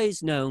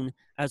 always known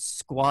as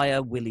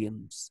Squire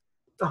Williams.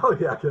 Oh,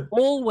 yeah.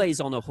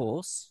 Always on a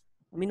horse.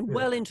 I mean,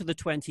 well into the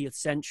 20th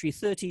century,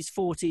 30s,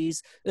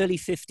 40s, early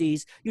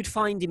 50s, you'd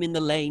find him in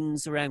the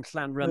lanes around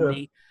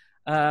Llanrumney.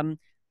 Yeah.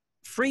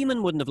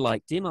 Freeman wouldn't have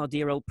liked him, our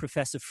dear old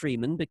Professor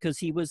Freeman, because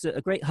he was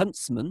a great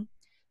huntsman.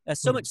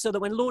 So much so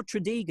that when Lord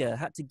Tredegar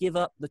had to give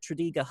up the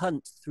Tredegar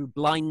hunt through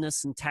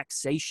blindness and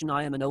taxation,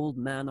 I am an old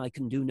man, I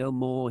can do no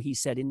more, he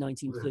said in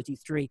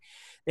 1933,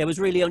 there was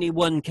really only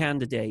one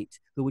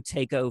candidate who would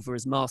take over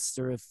as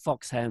master of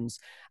foxhounds,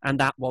 and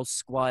that was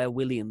Squire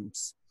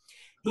Williams.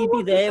 He'd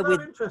be there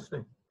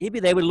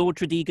with Lord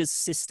Tredegar's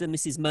sister,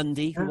 Mrs.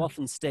 Mundy, who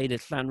often stayed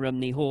at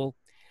Llanrumney Hall.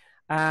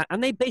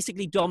 And they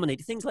basically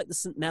dominated things like the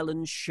St.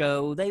 Mellons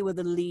show. They were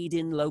the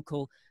lead-in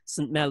local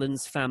St.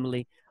 Mellons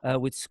family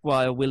with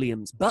Squire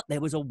Williams. But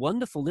there was a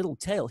wonderful little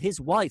tale. His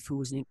wife, who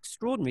was an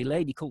extraordinary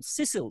lady called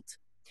Cecilt.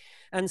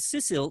 And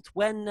Cecilt,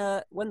 when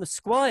the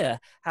Squire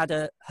had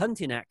a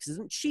hunting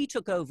accident, she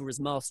took over as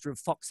master of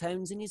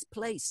foxhounds in his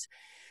place.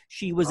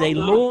 She was a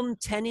lawn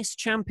tennis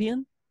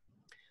champion.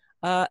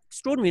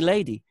 Extraordinary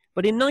lady.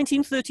 But in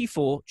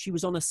 1934, she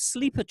was on a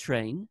sleeper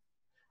train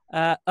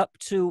up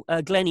to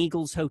Glen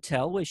Eagles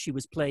Hotel, where she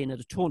was playing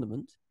at a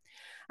tournament.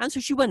 And so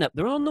she went up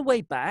there. On the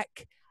way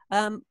back,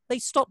 they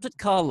stopped at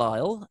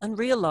Carlisle and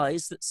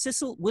realised that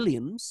Cecil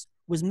Williams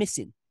was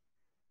missing.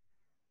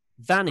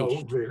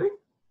 Vanished. Oh, really?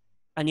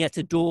 And yet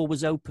a door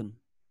was open.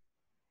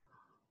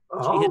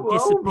 She had Oh, my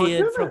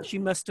disappeared from, goodness. she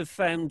must have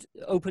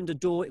opened a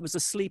door. It was a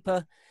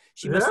sleeper.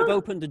 She must Yeah. have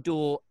opened the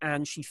door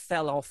and she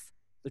fell off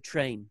the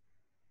train.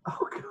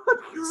 Oh, good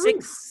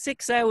grief.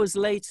 Six hours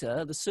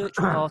later, the search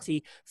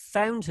party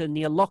found her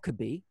near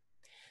Lockerbie.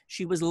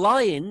 She was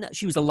alive.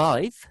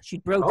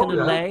 She'd broken Oh, a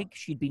yeah. leg.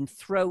 She'd been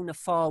thrown a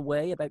far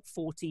way, about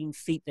 14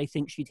 feet. They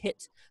think she'd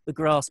hit the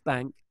grass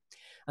bank.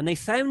 And they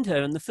found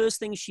her, and the first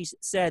thing she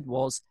said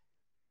was,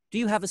 "Do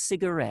you have a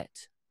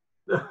cigarette?"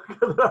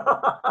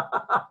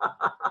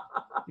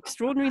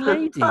 Extraordinary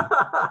lady.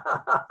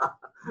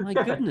 My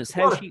goodness,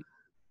 how she...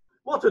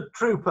 What a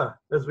trooper,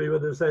 as we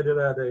would have said in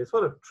our days.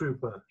 What a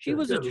trooper. She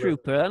was a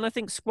trooper, and I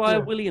think Squire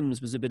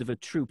Williams was a bit of a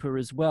trooper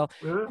as well.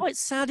 Yeah. Quite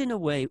sad in a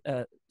way,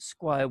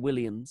 Squire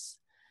Williams.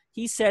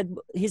 He said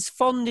his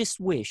fondest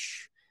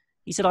wish,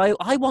 he said,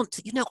 I want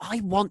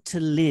to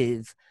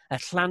live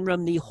at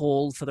Llanrumney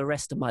Hall for the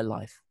rest of my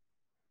life.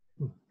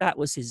 That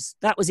was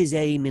his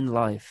aim in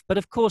life. But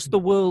of course, the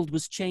world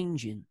was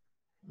changing.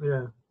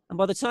 Yeah. And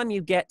by the time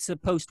you get to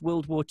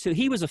post-World War II,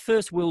 he was a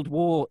First World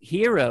War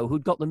hero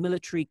who'd got the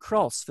Military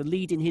Cross for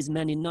leading his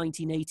men in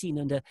 1918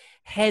 under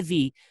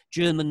heavy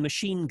German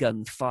machine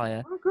gun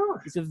fire. Oh,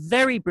 gosh. He's a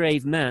very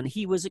brave man.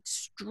 He was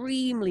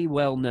extremely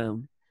well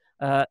known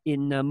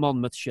in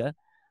Monmouthshire.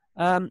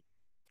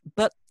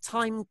 But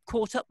time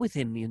caught up with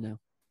him, you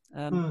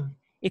know.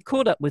 It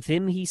caught up with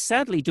him. He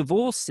sadly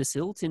divorced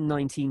Cecilt in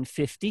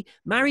 1950,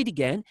 married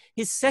again.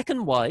 His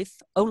second wife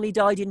only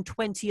died in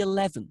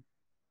 2011.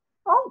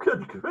 Oh,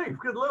 good grief,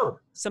 good Lord.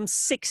 Some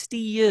 60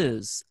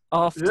 years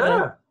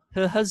after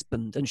her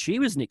husband. And she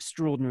was an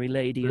extraordinary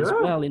lady as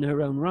well in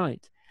her own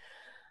right.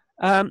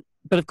 But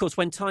of course,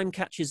 when time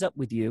catches up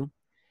with you,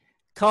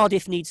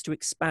 Cardiff needs to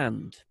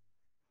expand.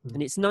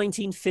 And it's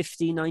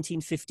 1950,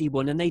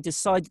 1951, and they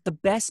decide that the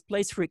best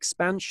place for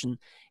expansion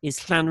is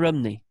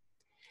Llanrumney.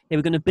 They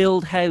were going to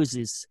build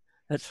houses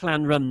at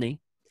Llanrumney,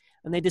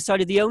 and they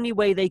decided the only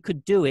way they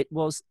could do it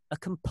was a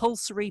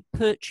compulsory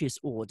purchase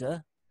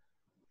order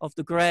of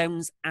the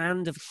grounds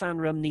and of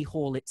Llanrumney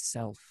Hall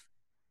itself,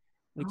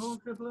 which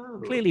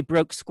clearly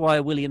broke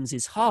Squire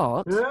Williams's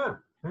heart.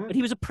 But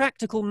he was a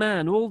practical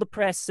man. All the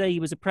press say he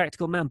was a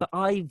practical man, but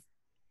I've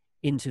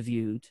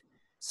interviewed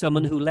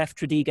someone who left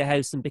Tredegar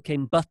House and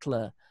became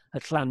butler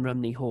at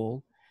Llanrumney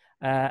Hall,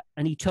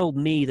 and he told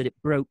me that it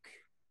broke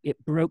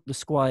the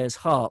squire's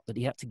heart that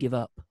he had to give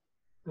up.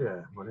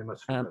 Yeah, well, he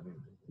must.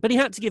 But he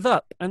had to give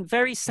up, and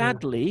very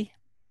sadly,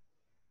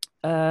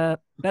 about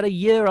a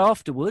year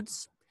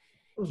afterwards,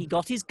 he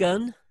got his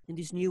gun in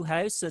his new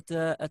house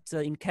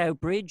in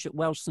Cowbridge at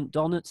Welsh St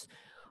Donat,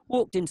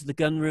 walked into the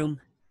gun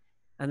room,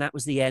 and that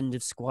was the end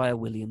of Squire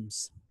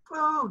Williams.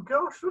 Oh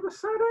gosh, what a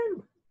sad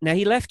end. Now,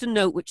 he left a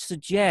note which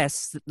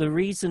suggests that the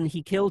reason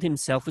he killed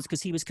himself was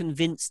because he was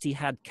convinced he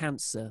had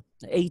cancer.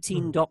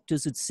 18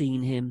 doctors had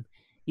seen him.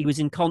 He was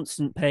in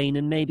constant pain,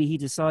 and maybe he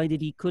decided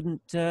he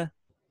didn't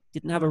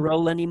have a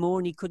role anymore,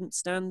 and he couldn't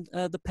stand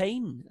the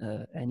pain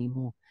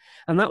anymore.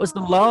 And that was the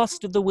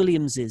last of the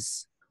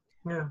Williamses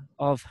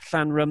of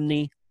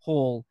Llanrumney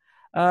Hall.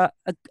 A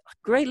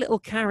great little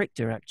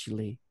character,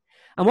 actually.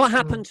 And what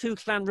happened to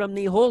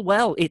Llanrumney Hall?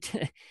 Well,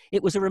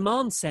 it was a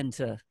remand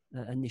centre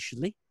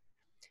initially.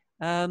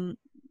 A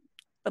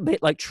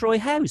bit like Troy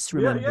House,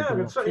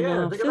 remember? In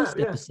our first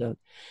episode.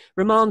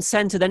 Remand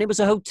centre, then it was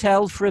a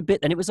hotel for a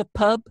bit, then it was a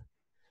pub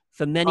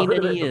for many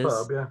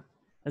years.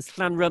 As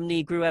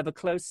Llanrumney grew ever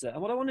closer.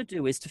 And what I want to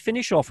do is to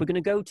finish off, we're going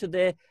to go to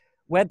their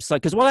website,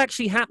 because what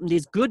actually happened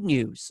is good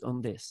news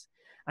on this,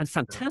 and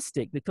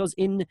fantastic, because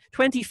in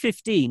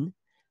 2015,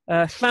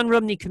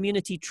 Llanrumney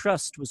Community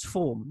Trust was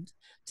formed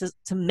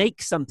to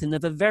make something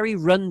of a very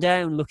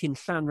run-down looking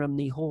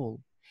Llanrumney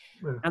Hall.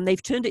 And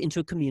they've turned it into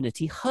a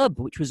community hub,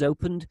 which was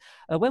opened,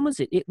 when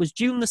was it? It was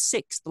June the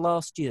 6th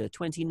last year,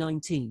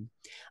 2019.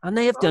 And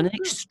they have done an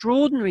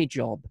extraordinary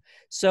job.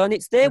 So, and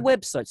it's their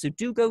website. So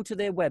do go to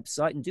their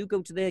website and do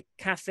go to their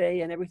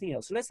cafe and everything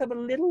else. So let's have a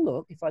little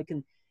look, if I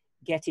can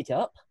get it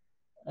up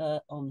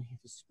on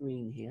the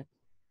screen here.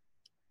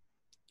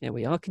 There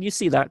we are. Can you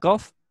see that,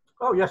 Goff?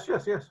 Oh, yes. So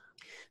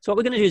what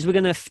we're going to do is we're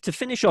going to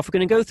finish off, we're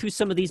going to go through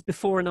some of these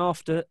before and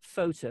after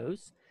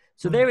photos.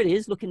 So there it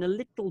is, looking a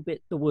little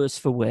bit the worse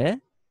for wear.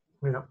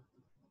 Yeah.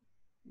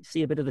 You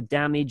see a bit of the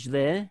damage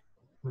there.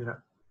 Yeah.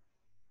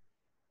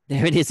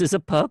 There it is as a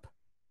pub.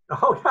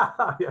 Oh,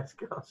 yeah. Yes,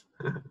 gosh.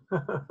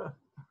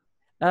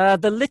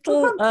 The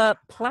little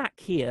plaque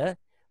here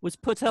was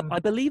put up, I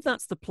believe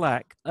that's the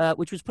plaque,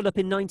 which was put up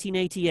in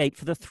 1988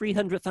 for the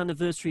 300th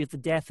anniversary of the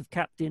death of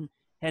Captain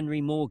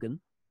Henry Morgan.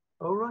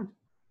 Oh, right.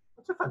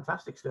 That's a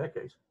fantastic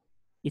staircase.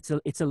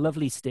 It's a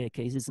lovely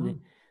staircase, isn't it?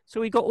 So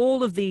we got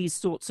all of these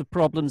sorts of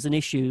problems and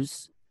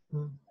issues,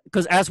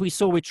 because as we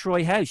saw with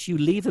Troy House, you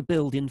leave a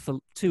building for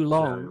too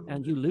long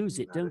and you lose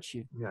it, don't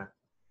you? Yeah.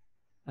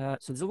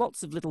 So there's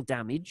lots of little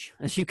damage,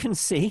 as you can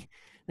see.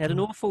 They had an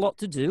awful lot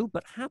to do,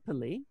 but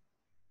happily,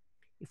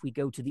 if we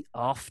go to the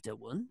after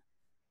one.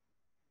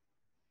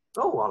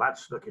 Oh, well,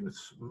 that's looking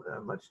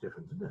much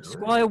different, isn't it?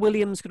 Squire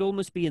Williams could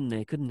almost be in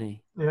there, couldn't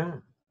he? Yeah.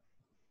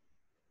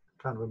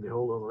 Llanrumney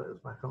Hall, all that is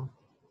back on.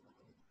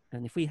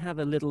 And if we have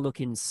a little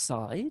look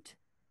inside,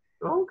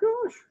 Oh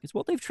gosh! because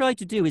what they've tried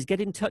to do is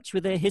get in touch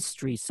with their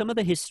history, some of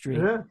the history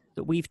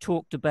that we've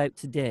talked about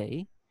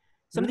today.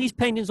 Some of these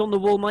paintings on the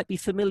wall might be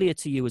familiar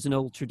to you as an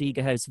old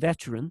Tredegar House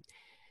veteran,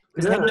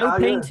 because they had no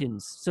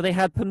paintings, so they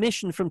had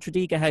permission from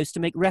Tredegar House to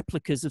make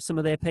replicas of some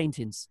of their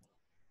paintings.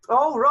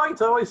 Oh right,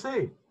 oh I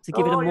see. To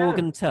give it a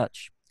Morgan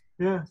touch.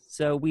 Yeah.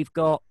 So we've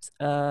got,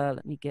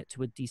 let me get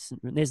to a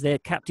decent room. There's their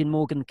Captain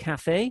Morgan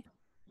Cafe.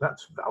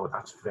 That's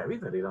very,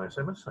 very nice,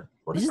 I must say.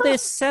 This is their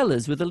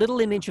cellars with a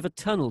little image of a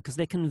tunnel, because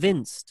they're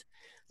convinced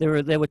there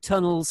were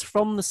tunnels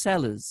from the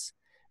cellars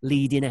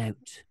leading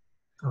out.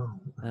 Oh.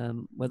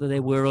 Whether they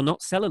were or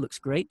not, cellar looks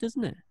great,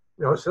 doesn't it?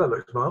 Yeah, cellar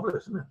looks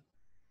marvellous, doesn't it?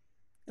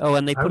 Oh,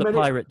 and they put a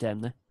pirate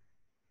down there.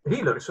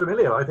 He looks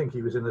familiar. I think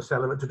he was in the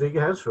cellar at Tredegar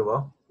House for a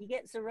while. He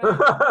gets around.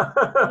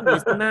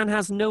 The man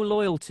has no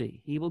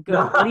loyalty. He will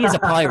go. And he is a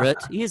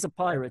pirate. He is a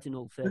pirate, in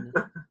all fairness.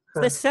 So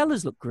their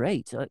cellars look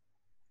great. So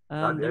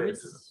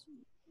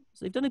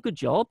they've done a good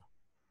job.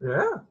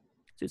 Yeah.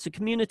 So it's a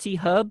community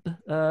hub.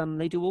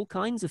 They do all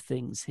kinds of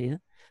things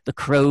here. The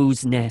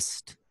crow's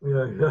nest.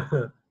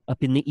 Yeah.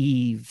 Up in the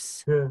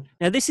eaves. Yeah.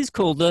 Now this is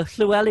called the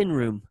Llewellyn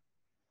Room.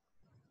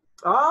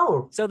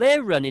 Oh. So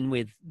they're running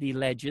with the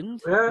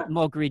legend. Yeah.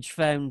 Mogridge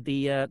found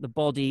the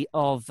body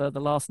of the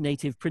last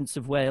native Prince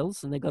of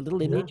Wales, and they got a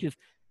little image of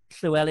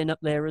Llewellyn up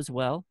there as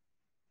well.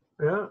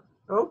 Yeah.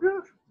 Oh,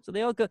 good. So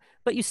they are good.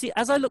 But you see,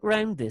 as I look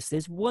round this,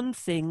 there's one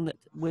thing that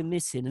we're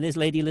missing, and there's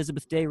Lady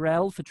Elizabeth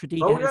Dayrell for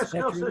Tredegar. Oh yes,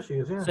 there she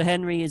is. Yeah. Sir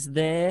Henry is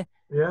there.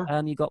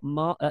 Yeah. You got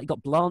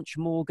Blanche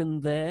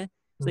Morgan there.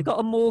 So they got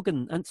a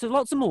Morgan, and so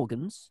lots of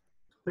Morgans.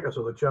 I think I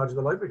saw the charge of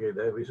the Light Brigade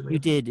there recently. You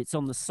did. It's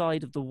on the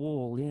side of the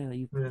wall. Yeah.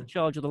 The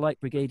charge of the Light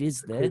Brigade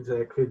is there. Kids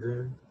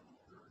there.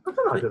 That's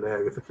a nice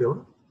area for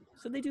children.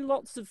 So they do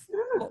lots of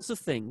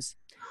things.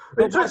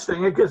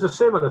 Interesting, because a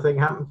similar thing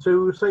happened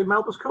to, say,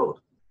 Malpas Court.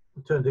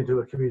 It turned into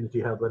a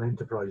community hub, an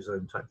enterprise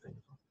zone type thing.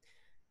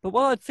 But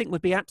what I think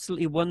would be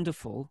absolutely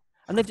wonderful,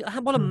 and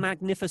what a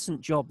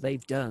magnificent job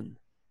they've done.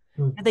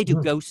 And they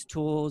do ghost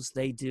tours,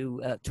 they do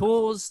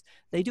tours,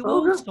 they do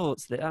all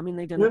sorts. They've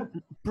done a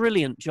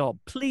brilliant job.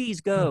 Please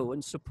go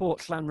and support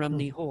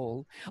Llanrumney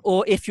Hall,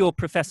 or if you're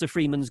Professor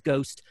Freeman's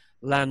ghost,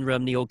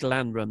 Llanrumney or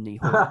Glanrumney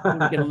Hall.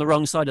 Don't get on the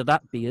wrong side of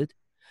that beard.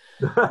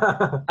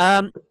 But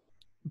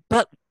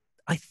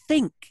I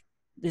think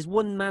there's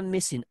one man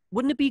missing.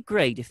 Wouldn't it be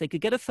great if they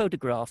could get a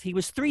photograph? He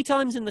was 3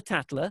 times in the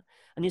Tatler,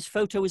 and his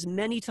photo was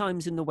many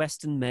times in the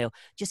Western Mail.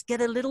 Just get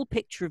a little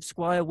picture of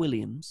Squire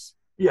Williams.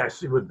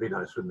 Yes, it would be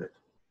nice, wouldn't it?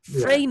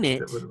 Frame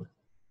it,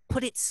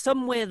 put it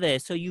somewhere there,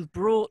 so you've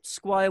brought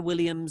Squire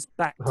Williams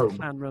back to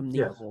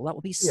Llanrumney Hall. That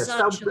would be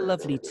such a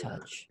lovely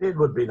touch. It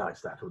would be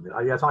nice, that, wouldn't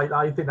it? Yes,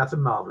 I think that's a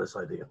marvellous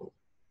idea.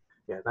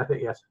 Yeah, I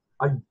think, yes.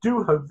 I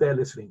do hope they're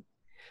listening.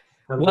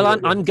 Well,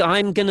 I'm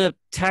going to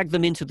tag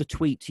them into the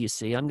tweet, you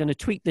see. I'm going to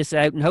tweet this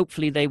out, and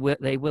hopefully they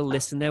will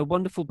listen. They're a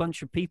wonderful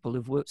bunch of people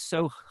who've worked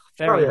so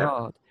very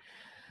hard.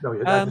 No,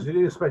 it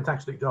is a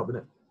fantastic job,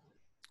 isn't it?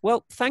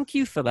 Well, thank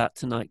you for that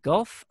tonight,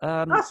 Goff.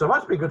 That's all right.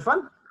 It's been good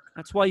fun.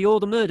 That's why you're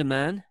the murder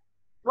man.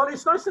 Well,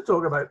 it's nice to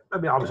talk about. I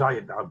mean,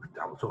 obviously,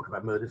 I'll talk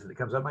about murders if it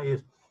comes out my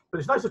ears. But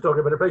it's nice to talk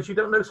about a place you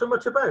don't know so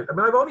much about. I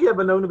mean, I've only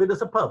ever known of it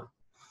as a pub.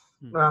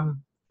 And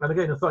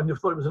again, I thought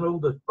it was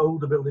an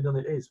older building than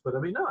it is. But I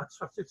mean, no,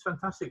 it's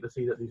fantastic to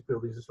see that these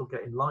buildings are still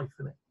getting life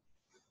in it.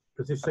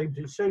 Because it seems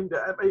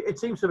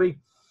to be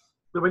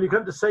that when you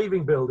come to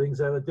saving buildings,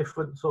 there are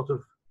different sort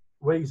of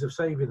ways of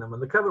saving them,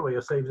 and the current way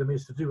of saving them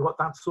is to do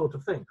that sort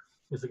of thing,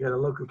 is to get a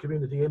local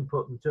community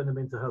input and turn them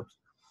into hubs.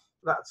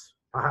 That's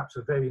perhaps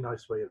a very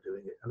nice way of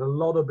doing it, and a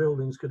lot of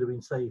buildings could have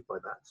been saved by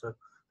that, so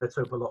let's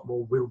hope a lot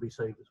more will be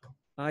saved as well.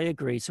 I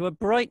agree. So a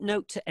bright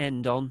note to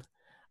end on.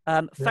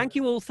 Thank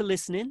you all for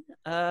listening.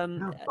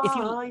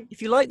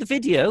 If you like the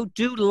video,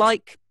 do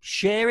like,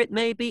 share it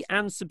maybe,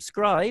 and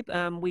subscribe.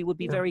 We would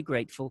be very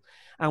grateful,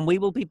 and we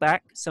will be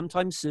back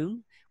sometime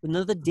soon with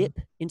another dip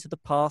into the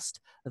past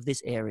of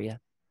this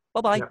area.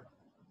 Bye-bye.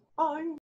 Bye.